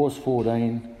 4, horse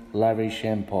 14, Lavish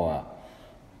Empire.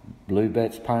 Blue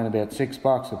Bet's paying about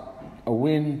 $6 a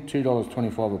win,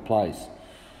 $2.25 a place.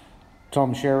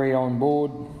 Tom Sherry on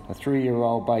board, a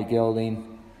 3-year-old bay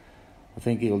gelding. I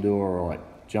think he'll do all right.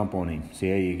 Jump on him, see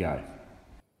how you go.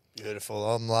 Beautiful.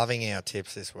 I'm loving our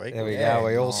tips this week. There we go.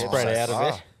 We all spread out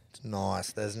a bit.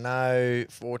 Nice. There's no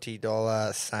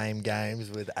 $40 same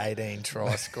games with 18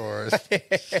 try scorers.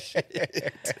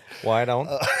 Wait on.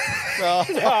 No,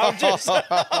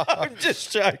 I'm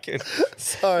just joking.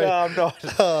 Sorry. No, I'm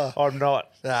not. I'm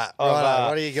not. Nah, righto,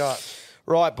 what do you got?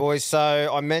 Right, boys. So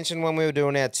I mentioned when we were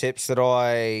doing our tips that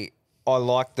I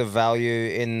like the value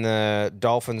in the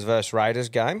Dolphins versus Raiders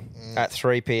game at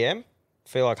 3 p.m.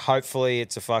 Feel like hopefully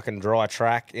it's a fucking dry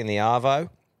track in the Arvo.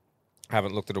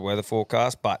 Haven't looked at a weather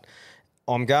forecast, but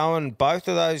I'm going, both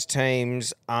of those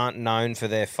teams aren't known for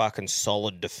their fucking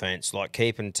solid defence, like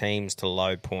keeping teams to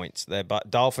low points. They're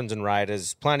Dolphins and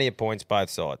Raiders, plenty of points both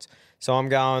sides. So I'm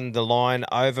going the line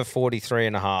over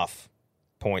 43.5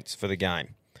 points for the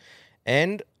game.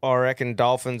 And I reckon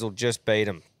Dolphins will just beat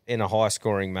them in a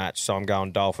high-scoring match. So I'm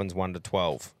going Dolphins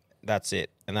 1-12. That's it.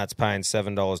 And that's paying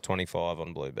 $7.25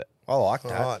 on Bluebet. I like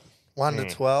that. All right.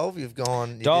 1-12, you've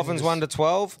gone... Dolphins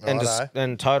 1-12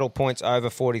 and total points over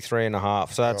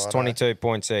 43.5. So that's 22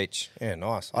 points each. Yeah,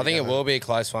 nice. I think it will be a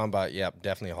close one, but yeah,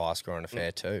 definitely a high scoring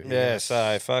affair too. Yeah,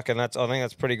 so fucking I think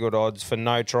that's pretty good odds for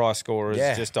no try scorers.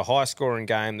 Yeah. Just a high scoring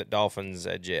game that Dolphins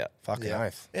edge out. Fucking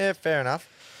oath. Yeah, fair enough.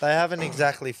 They haven't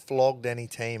exactly flogged any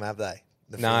team, have they?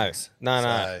 The No. Finns. No.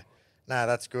 No,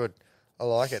 that's good. I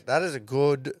like it. That is a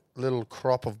good little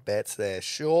crop of bets there.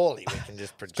 Surely we can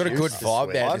just produce. Got a good this vibe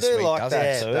week. there I this do week, like doesn't that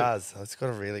it? Yeah, too. it does. It's got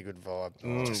a really good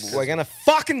vibe. We're going to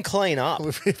fucking clean up.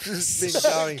 We've just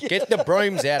been going. Get the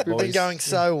brooms out, We've boys. been going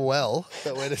so well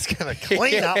that we're just going to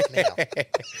clean up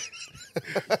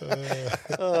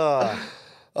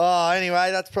now.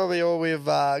 Anyway, that's probably all we've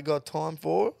got time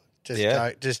for.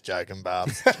 Just joking,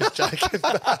 Barbs. Just joking,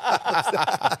 Barbs.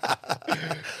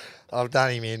 I've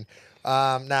done him in.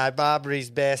 No, Barbari's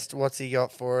best. What's he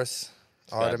got for us?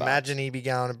 I'd imagine he'd be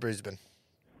going to Brisbane.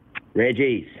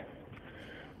 Reggie's.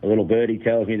 A little birdie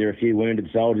tells me there are a few wounded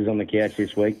soldiers on the couch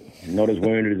this week. Not as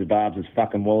wounded as Barb's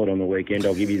fucking wallet on the weekend,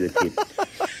 I'll give you the tip.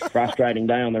 Frustrating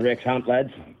day on the Rex Hunt,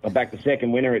 lads. I backed the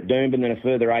second winner at Doomben, then a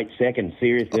further 8 seconds.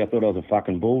 Seriously, I thought I was a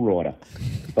fucking bull rider.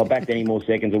 If I backed any more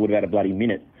seconds, I would have had a bloody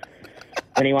minute.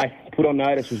 Anyway, put on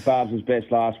notice was Barb's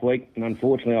best last week, and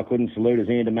unfortunately I couldn't salute as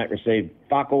Ian DeMac received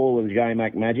fuck all of the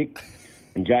J-Mac magic,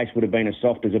 and Jace would have been as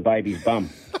soft as a baby's bum.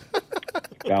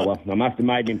 Oh well, I must have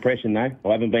made an impression though.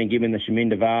 I haven't been given the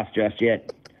Shaminda Vase just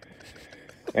yet.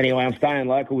 Anyway, I'm staying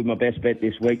local with my best bet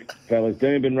this week, fellas.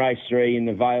 Doomben Race 3 in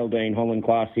the Vale Dean Holland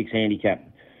Class 6 handicap.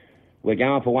 We're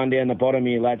going for one down the bottom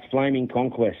here, lads. Flaming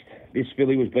Conquest. This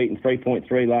filly was beaten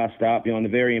 3.3 last start behind the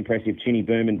very impressive Chinny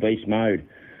Boom and Beast Mode.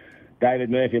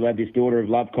 David Murphy will have this Daughter of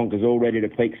Love Conquers all ready to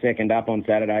peak second up on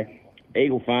Saturday.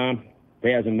 Eagle Farm,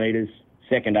 1,000 metres,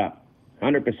 second up.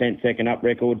 100% second up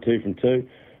record, 2 from 2.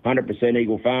 100%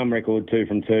 Eagle Farm record, 2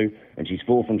 from 2. And she's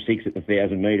 4 from 6 at the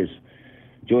 1,000 metres.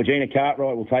 Georgina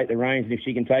Cartwright will take the reins, and if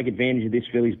she can take advantage of this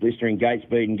filly's blistering gate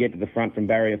speed and get to the front from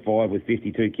barrier 5 with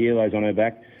 52 kilos on her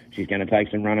back, she's going to take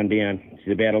some running down.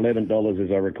 She's about $11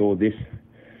 as I record this.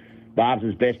 Barb's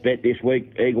best bet this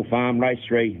week, Eagle Farm, race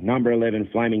 3, number 11,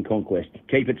 Flaming Conquest.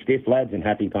 Keep it stiff, lads, and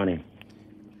happy punting.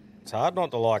 It's hard not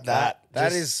to like that.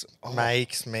 That just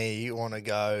makes me want to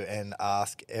go and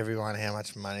ask everyone how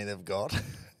much money they've got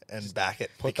and back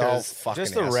it. Put the whole Because fucking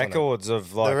Just the house on it. records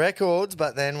of like... the records,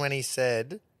 but then when he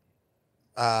said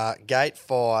gate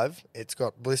 5, it's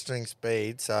got blistering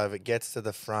speed, so if it gets to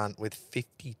the front with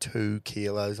 52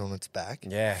 kilos on its back,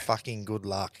 Yeah. fucking good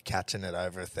luck catching it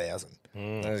over 1,000.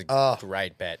 That's a Oh.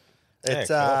 great bet. It's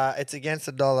cool. it's against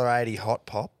 $1.80 hot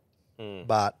pop,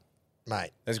 but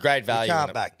mate, There's great you value in can't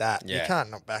it. back that. You Yeah.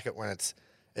 can't not back it when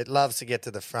it loves to get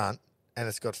to the front and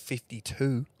it's got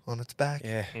 52 on its back.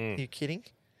 Yeah. Are you kidding?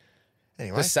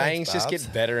 Anyway, The sayings thanks, just Barbs.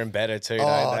 get better and better too, Oh,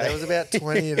 don't they? there was about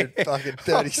 20 in a fucking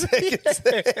 30 seconds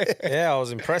there. Yeah, I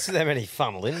was impressed with how many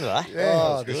funnel in today.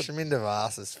 Oh, the Shaminda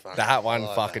Vase is fun. That one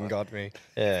I fucking like got me.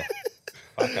 Yeah.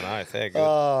 Fucking oath. They're good.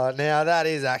 Oh, now that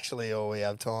is actually all we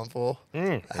have time for.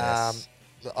 Yes.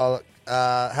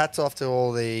 Hats off to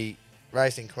all the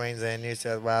racing Queensland, New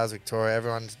South Wales, Victoria.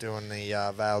 Everyone's doing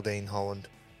the Vale Dean Holland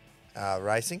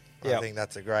racing. I Yep. think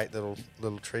that's a great little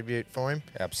tribute for him.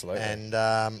 Absolutely.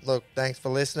 And look, thanks for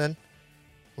listening.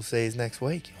 We'll see you next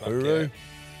week. Hooroo.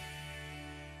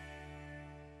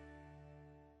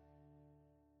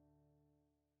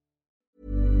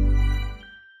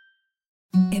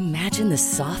 Imagine the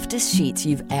softest sheets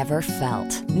you've ever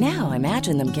felt. Now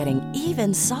imagine them getting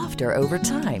even softer over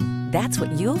time. That's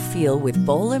what you'll feel with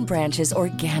Bowl & Branch's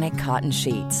organic cotton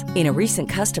sheets. In a recent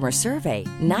customer survey,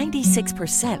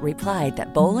 96% replied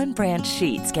that Bowl & Branch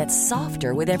sheets get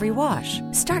softer with every wash.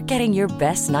 Start getting your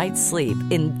best night's sleep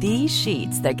in these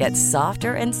sheets that get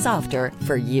softer and softer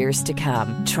for years to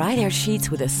come. Try their sheets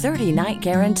with a 30-night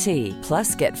guarantee.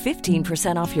 Plus, get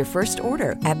 15% off your first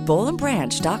order at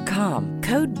bowlandbranch.com.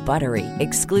 Code BUTTERY.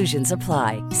 Exclusions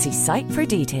apply. See site for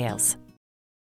details.